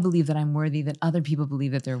if I believe that I'm worthy, that other people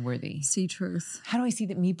believe that they're worthy? See truth. How do I see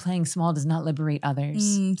that me playing small does not liberate others?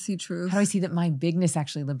 See truth. How do I see that my bigness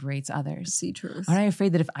actually liberates others? See truth. Aren't I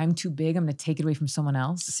afraid that if I'm too big, I'm going to take it away from someone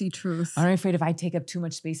else? See truth. Aren't I afraid if I take up too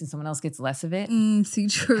much space and someone else gets less of it? See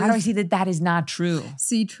truth. How do I see that that is not true?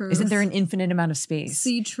 See truth. Isn't there an infinite amount of space?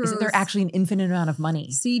 See truth. Isn't there actually an infinite amount of money?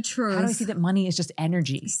 See truth. How do I see that money is just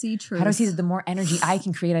energy? See truth. How do I see that the more energy I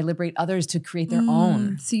can create, I liberate others to create their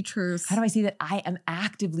own? See truth. How do I see that I am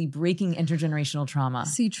actively breaking intergenerational trauma?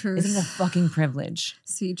 See truth. Isn't it a fucking privilege?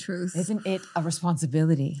 See truth. Isn't it a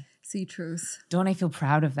responsibility? See truth. Don't I feel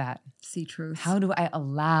proud of that? See truth. How do I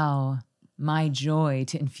allow my joy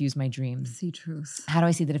to infuse my dreams? See truth. How do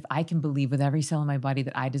I see that if I can believe with every cell in my body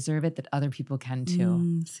that I deserve it, that other people can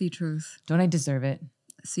too? See truth. Don't I deserve it?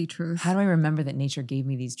 See truth. How do I remember that nature gave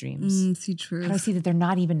me these dreams? See truth. How do I see that they're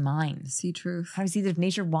not even mine? See truth. How do I see that if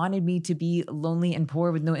nature wanted me to be lonely and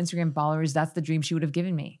poor with no Instagram followers, that's the dream she would have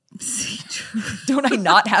given me? See truth. Don't I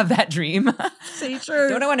not have that dream? See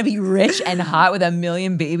truth. Don't I want to be rich and hot with 1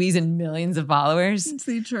 million babies and millions of followers?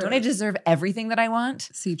 See truth. Don't I deserve everything that I want?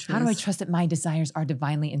 See truth. How do I trust that my desires are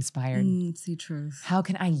divinely inspired? See truth. How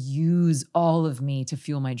can I use all of me to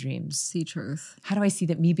fuel my dreams? See truth. How do I see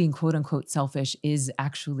that me being quote unquote selfish is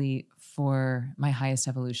actually for my highest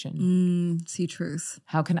evolution? See truth.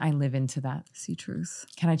 How can I live into that? See truth.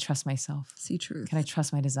 Can I trust myself? See truth. Can I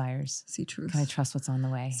trust my desires? See truth. Can I trust what's on the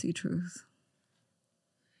way? See truth.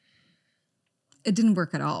 It didn't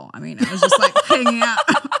work at all. I mean, I was just like hanging out.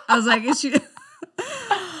 I was like, is she...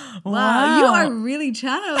 Wow, you are really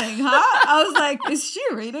channeling, huh? I was like, is she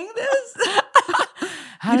reading this?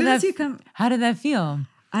 How did that feel?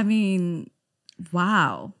 I mean,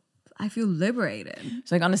 wow. I feel liberated.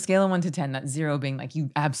 So like on a scale of 1 to 10, that 0 being like, you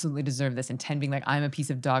absolutely deserve this, and 10 being like, I'm a piece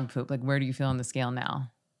of dog poop. Like, where do you feel on the scale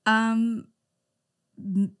now? I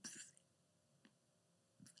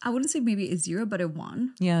wouldn't say maybe a 0, but a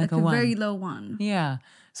 1. Yeah, like a 1. Very low 1. Yeah.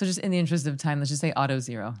 So just in the interest of time, let's just say auto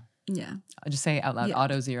 0. Yeah. I'll just say it out loud, Yeah.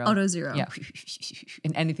 auto 0. Auto 0. Yeah.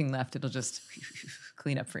 And anything left, it'll just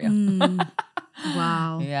clean up for you.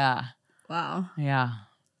 Wow. Yeah. Wow. Yeah.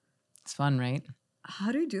 It's fun, right?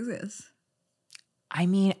 How do you do this? I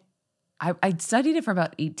mean, I studied it for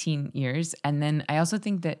about 18 years. And then I also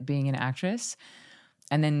think that being an actress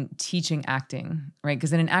and then teaching acting, right?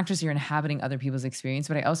 Because in an actress, you're inhabiting other people's experience.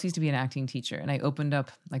 But I also used to be an acting teacher. And I opened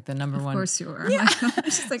up like the number one. Of course you were. Yeah.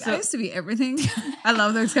 It's like, I used to be everything. I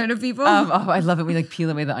love those kind of people. I love it. We like peel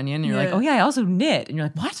away the onion and you're like, oh yeah, I also knit. And you're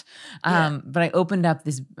like, what? But I opened up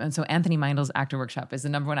this. And so Anthony Meindl's Actor Workshop is the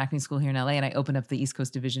number one acting school here in LA. And I opened up the East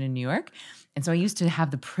Coast division in New York. And so I used to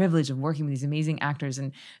have the privilege of working with these amazing actors.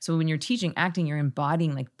 And so when you're teaching acting, you're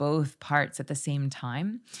embodying like both parts at the same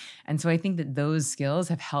time. And so I think that those skills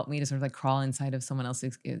have helped me to sort of like crawl inside of someone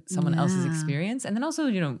else's experience. And then also,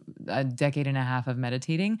 you know, a decade and a half of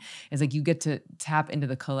meditating is like you get to tap into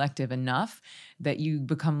the collective enough that you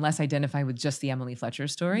become less identified with just the Emily Fletcher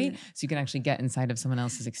story. So you can actually get inside of someone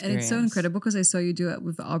else's experience. And it's so incredible because I saw you do it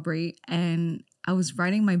with Aubrey, and I was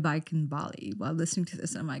riding my bike in Bali while listening to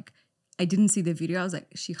this. And I'm like, I didn't see the video. I was like,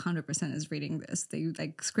 she 100% is reading this. They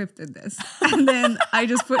like scripted this. And then I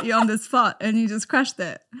just put you on the spot and you just crushed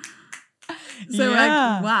it. So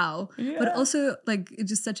like, wow. Yeah. But also like, it's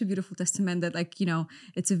just such a beautiful testament that like, you know,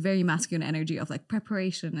 it's a very masculine energy of like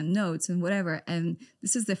preparation and notes and whatever. And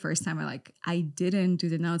this is the first time I didn't do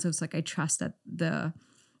the notes. I was like, I trust that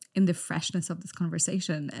in the freshness of this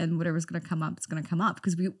conversation and whatever's going to come up, it's going to come up.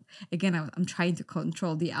 Because I'm trying to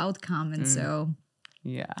control the outcome. And so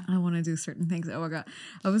yeah, I want to do certain things. Oh my God.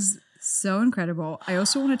 I was so incredible. I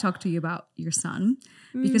also want to talk to you about your son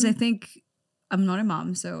because I think I'm not a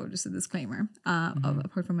mom, so just a disclaimer,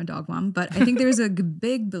 apart from a dog mom. But I think there's a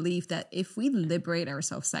big belief that if we liberate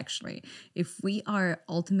ourselves sexually, if we are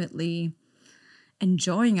ultimately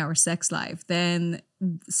enjoying our sex life, then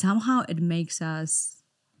somehow it makes us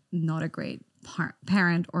not a great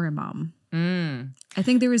parent or a mom. I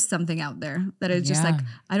think there is something out there that is just like,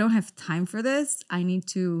 I don't have time for this. I need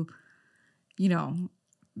to, you know,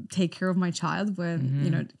 take care of my child when, you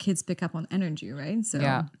know, kids pick up on energy, right? So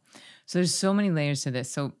yeah. So there's so many layers to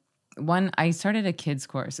this. So one, I started a kids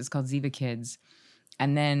course. It's called Ziva Kids.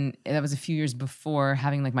 And then that was a few years before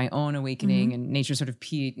having like my own awakening and nature sort of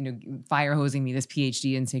fire hosing me this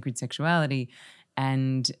PhD in sacred sexuality.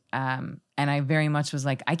 And I very much was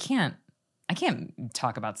like, I can't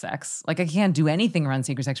talk about sex. Like I can't do anything around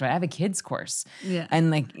sacred sexuality. I have a kids course. Yeah.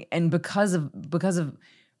 And because of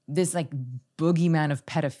this like boogeyman of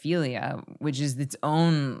pedophilia, which is its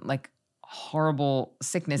own like horrible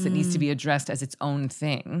sickness that needs to be addressed as its own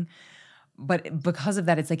thing. But because of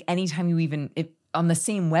that, it's like anytime you on the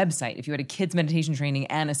same website, if you had a kids meditation training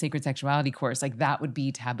and a sacred sexuality course, like that would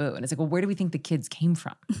be taboo. And it's like, well, where do we think the kids came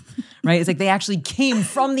from? Right? It's like they actually came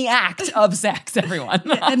from the act of sex, everyone.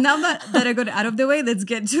 And now that I got out of the way, let's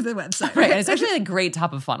get to the website. Right. And it's actually like great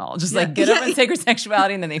top of funnel. Just like get up in sacred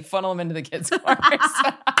sexuality and then they funnel them into the kids course.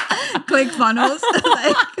 Click funnels.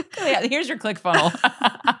 Here's your click funnel.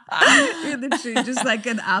 Literally just like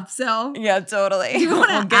an upsell. Yeah, totally. You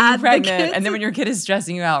want to add pregnant, the kids? And then when your kid is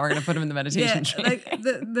stressing you out, we're going to put them in the meditation training. Like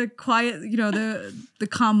the quiet, you know, the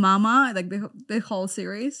calm mama, like the whole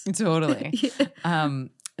series. Totally.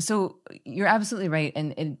 So you're absolutely right.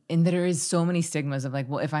 And there is so many stigmas of like,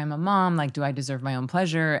 well, if I'm a mom, like, do I deserve my own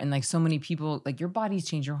pleasure? And like so many people, like your bodies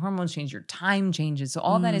change, your hormones change, your time changes. So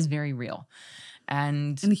all that is very real.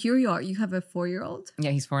 And here you are, you have a 4-year-old. Yeah,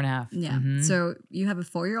 he's 4.5. Yeah. So you have a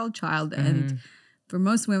 4-year-old child and for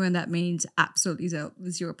most women, that means absolutely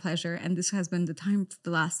zero pleasure. And this has been the time for the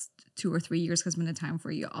last 2 or 3 years has been a time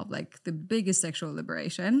for you of like the biggest sexual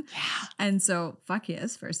liberation. Yeah. And so fuck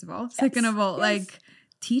yes, first of all. Second of all, like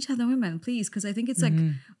teach other women, please. Because I think it's like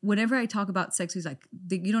whenever I talk about sex, it's like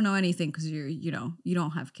you don't know anything because you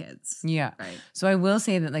don't have kids. Yeah. Right. So I will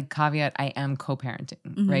say that, like, caveat, I am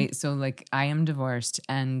co-parenting, right? So like I am divorced,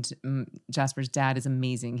 and Jasper's dad is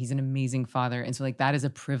amazing. He's an amazing father. And so like that is a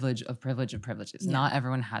privilege of privileges. Yeah. Not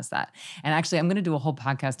everyone has that. And actually I'm going to do a whole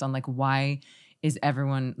podcast on like, why is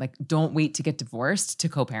everyone like, don't wait to get divorced to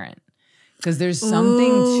co-parent. Because there's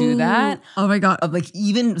something to that. Oh my God. Of like,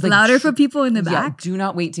 even like, louder for people in the back. Do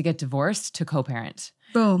not wait to get divorced to co-parent.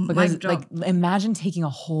 Boom. Because like, imagine taking a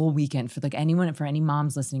whole weekend for any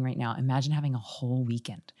moms listening right now. Imagine having a whole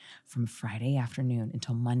weekend from Friday afternoon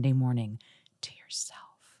until Monday morning to yourself.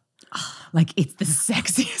 Like, it's the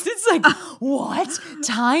sexiest. It's like, what?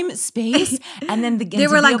 Time, space, and then they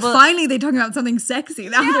were like, finally they're talking about something sexy.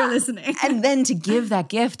 Now they're listening. And then to give that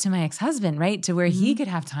gift to my ex-husband, right? To where he could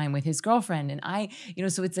have time with his girlfriend. And I,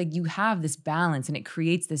 so it's like you have this balance, and it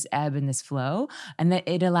creates this ebb and this flow, and that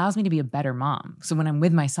it allows me to be a better mom. So when I'm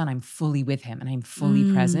with my son, I'm fully with him and I'm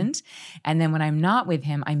fully present. And then when I'm not with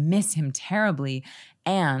him, I miss him terribly.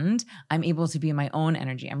 And I'm able to be in my own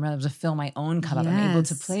energy. I'm able to fill my own cup up. I'm able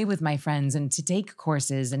to play with my friends and to take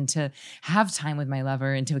courses and to have time with my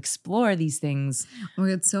lover and to explore these things. Oh,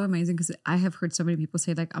 it's so amazing because I have heard so many people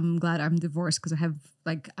say like, I'm glad I'm divorced because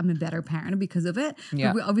I'm a better parent because of it. Yeah.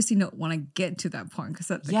 But we obviously don't want to get to that point because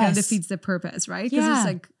that kind of defeats the purpose, right? Because it's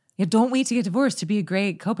like, don't wait to get divorced to be a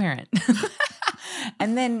great co-parent.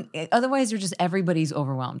 And then otherwise, everybody's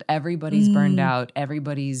overwhelmed. Everybody's burned out.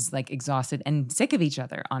 Everybody's like exhausted and sick of each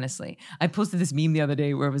other, honestly. I posted this meme the other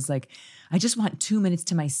day where it was like, I just want 2 minutes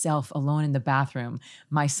to myself alone in the bathroom.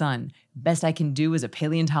 My son, best I can do is a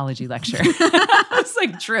paleontology lecture. It's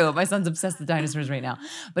like true. My son's obsessed with dinosaurs right now.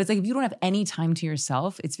 But it's like, if you don't have any time to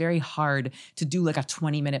yourself, it's very hard to do like a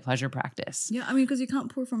 20-minute pleasure practice. Yeah, I mean, because you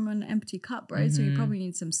can't pour from an empty cup, right? So you probably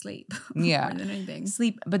need some sleep more than anything.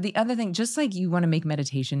 Sleep. But the other thing, just like you want to make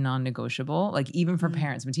meditation non-negotiable, like even for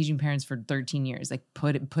parents, I've been teaching parents for 13 years, like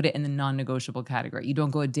put it in the non-negotiable category. You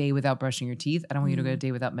don't go a day without brushing your teeth. I don't want you to go a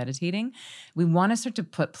day without meditating. We want to start to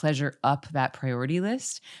put pleasure up that priority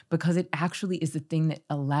list because it actually is the thing that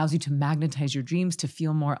allows you to magnetize your dreams, to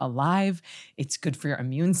feel more alive. It's good for your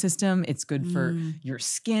immune system. It's good for your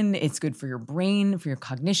skin. It's good for your brain, for your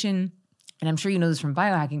cognition. And I'm sure you know this from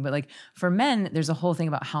biohacking, but like for men, there's a whole thing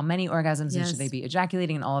about how many orgasms and should they be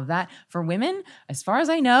ejaculating and all of that. For women, as far as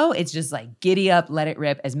I know, it's just like giddy up, let it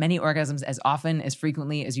rip, as many orgasms, as often, as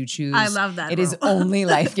frequently as you choose. I love that. It is only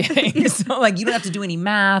life-giving. So like you don't have to do any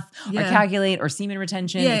math or calculate or semen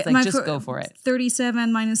retention. It's like just go for it.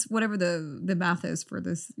 37 minus whatever the math is for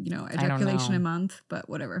this, ejaculation a month, but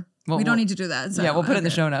whatever. Well, we don't need to do that. So, we'll put it in the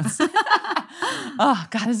show notes. Oh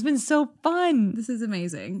God, this has been so fun. This is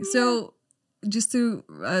amazing. So just to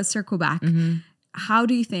circle back, how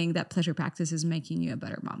do you think that pleasure practice is making you a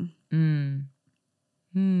better mom?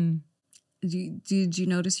 Did you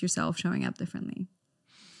notice yourself showing up differently?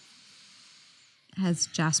 Has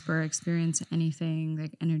Jasper experienced anything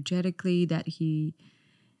like energetically that he...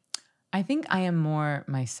 I think I am more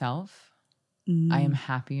myself. I am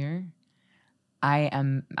happier. I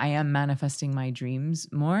am manifesting my dreams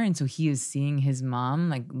more. And so he is seeing his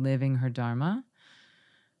mom like living her dharma.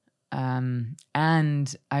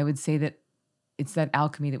 And I would say that it's that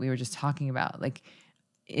alchemy that we were just talking about. Like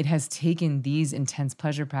it has taken these intense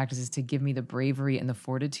pleasure practices to give me the bravery and the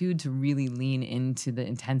fortitude to really lean into the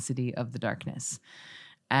intensity of the darkness.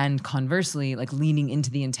 And conversely, like leaning into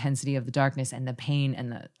the intensity of the darkness and the pain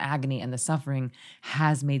and the agony and the suffering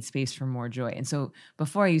has made space for more joy. And so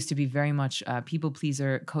before I used to be very much a people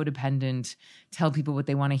pleaser, codependent, tell people what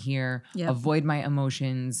they want to hear, avoid my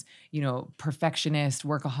emotions, perfectionist,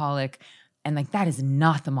 workaholic. And like, that is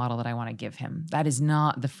not the model that I want to give him. That is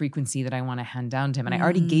not the frequency that I want to hand down to him. And I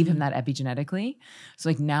already gave him that epigenetically. So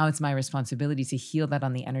like now it's my responsibility to heal that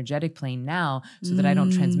on the energetic plane now so that I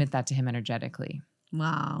don't transmit that to him energetically.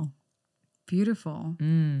 Wow. Beautiful.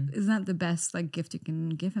 Isn't that the best like gift you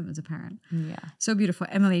can give him as a parent? Yeah. So beautiful.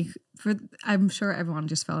 Emily, I'm sure everyone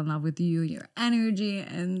just fell in love with you, your energy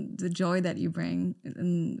and the joy that you bring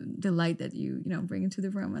and the light that you bring into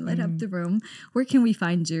the room and light up the room. Where can we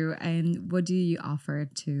find you and what do you offer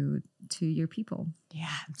to your people? Yeah.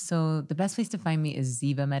 So the best place to find me is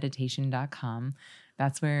zivameditation.com.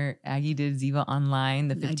 That's where Aggie did Ziva Online,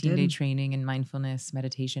 the 15-day training in mindfulness,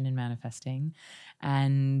 meditation, and manifesting.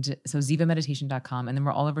 And so zivameditation.com. And then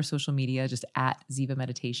we're all over social media, just at Ziva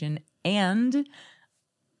Meditation. And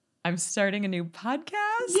I'm starting a new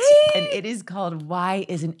podcast. Yay! And it is called Why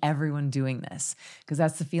Isn't Everyone Doing This? Because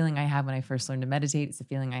that's the feeling I had when I first learned to meditate. It's the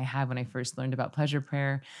feeling I had when I first learned about pleasure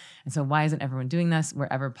prayer. And so why isn't everyone doing this?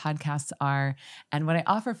 Wherever podcasts are. And what I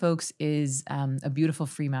offer folks is a beautiful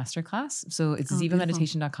free masterclass. So it's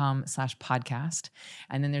zivameditation.com/podcast.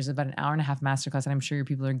 And then there's about an hour and a half masterclass. And I'm sure your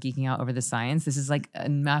people are geeking out over the science. This is like a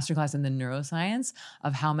masterclass in the neuroscience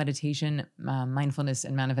of how meditation, mindfulness,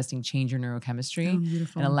 and manifesting change your neurochemistry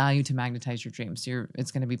and allow you to magnetize your dreams. So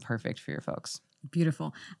it's going to be perfect for your folks.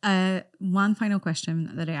 Beautiful. One final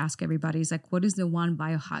question that I ask everybody is like, what is the one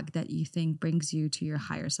biohack that you think brings you to your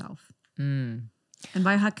higher self? And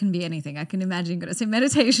biohack can be anything. I can imagine you're going to say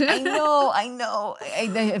meditation. I know.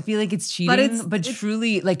 I feel like it's cheating, but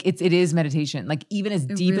truly, like it is meditation. Like even as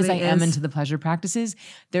deep as I am into the pleasure practices,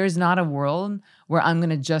 there is not a world where I'm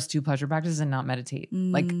going to just do pleasure practices and not meditate.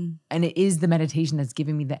 Like, and it is the meditation that's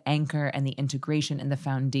giving me the anchor and the integration and the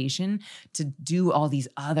foundation to do all these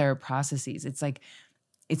other processes. It's like,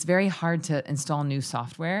 it's very hard to install new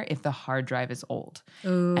software if the hard drive is old.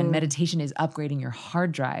 And meditation is upgrading your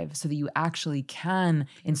hard drive so that you actually can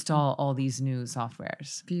install all these new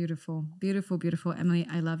softwares. Beautiful, beautiful, beautiful. Emily,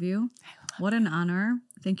 I love you. What an honor.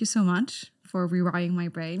 Thank you so much for rewiring my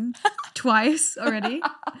brain twice already.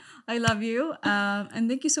 I love you. And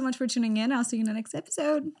thank you so much for tuning in. I'll see you in the next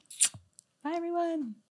episode. Bye, everyone.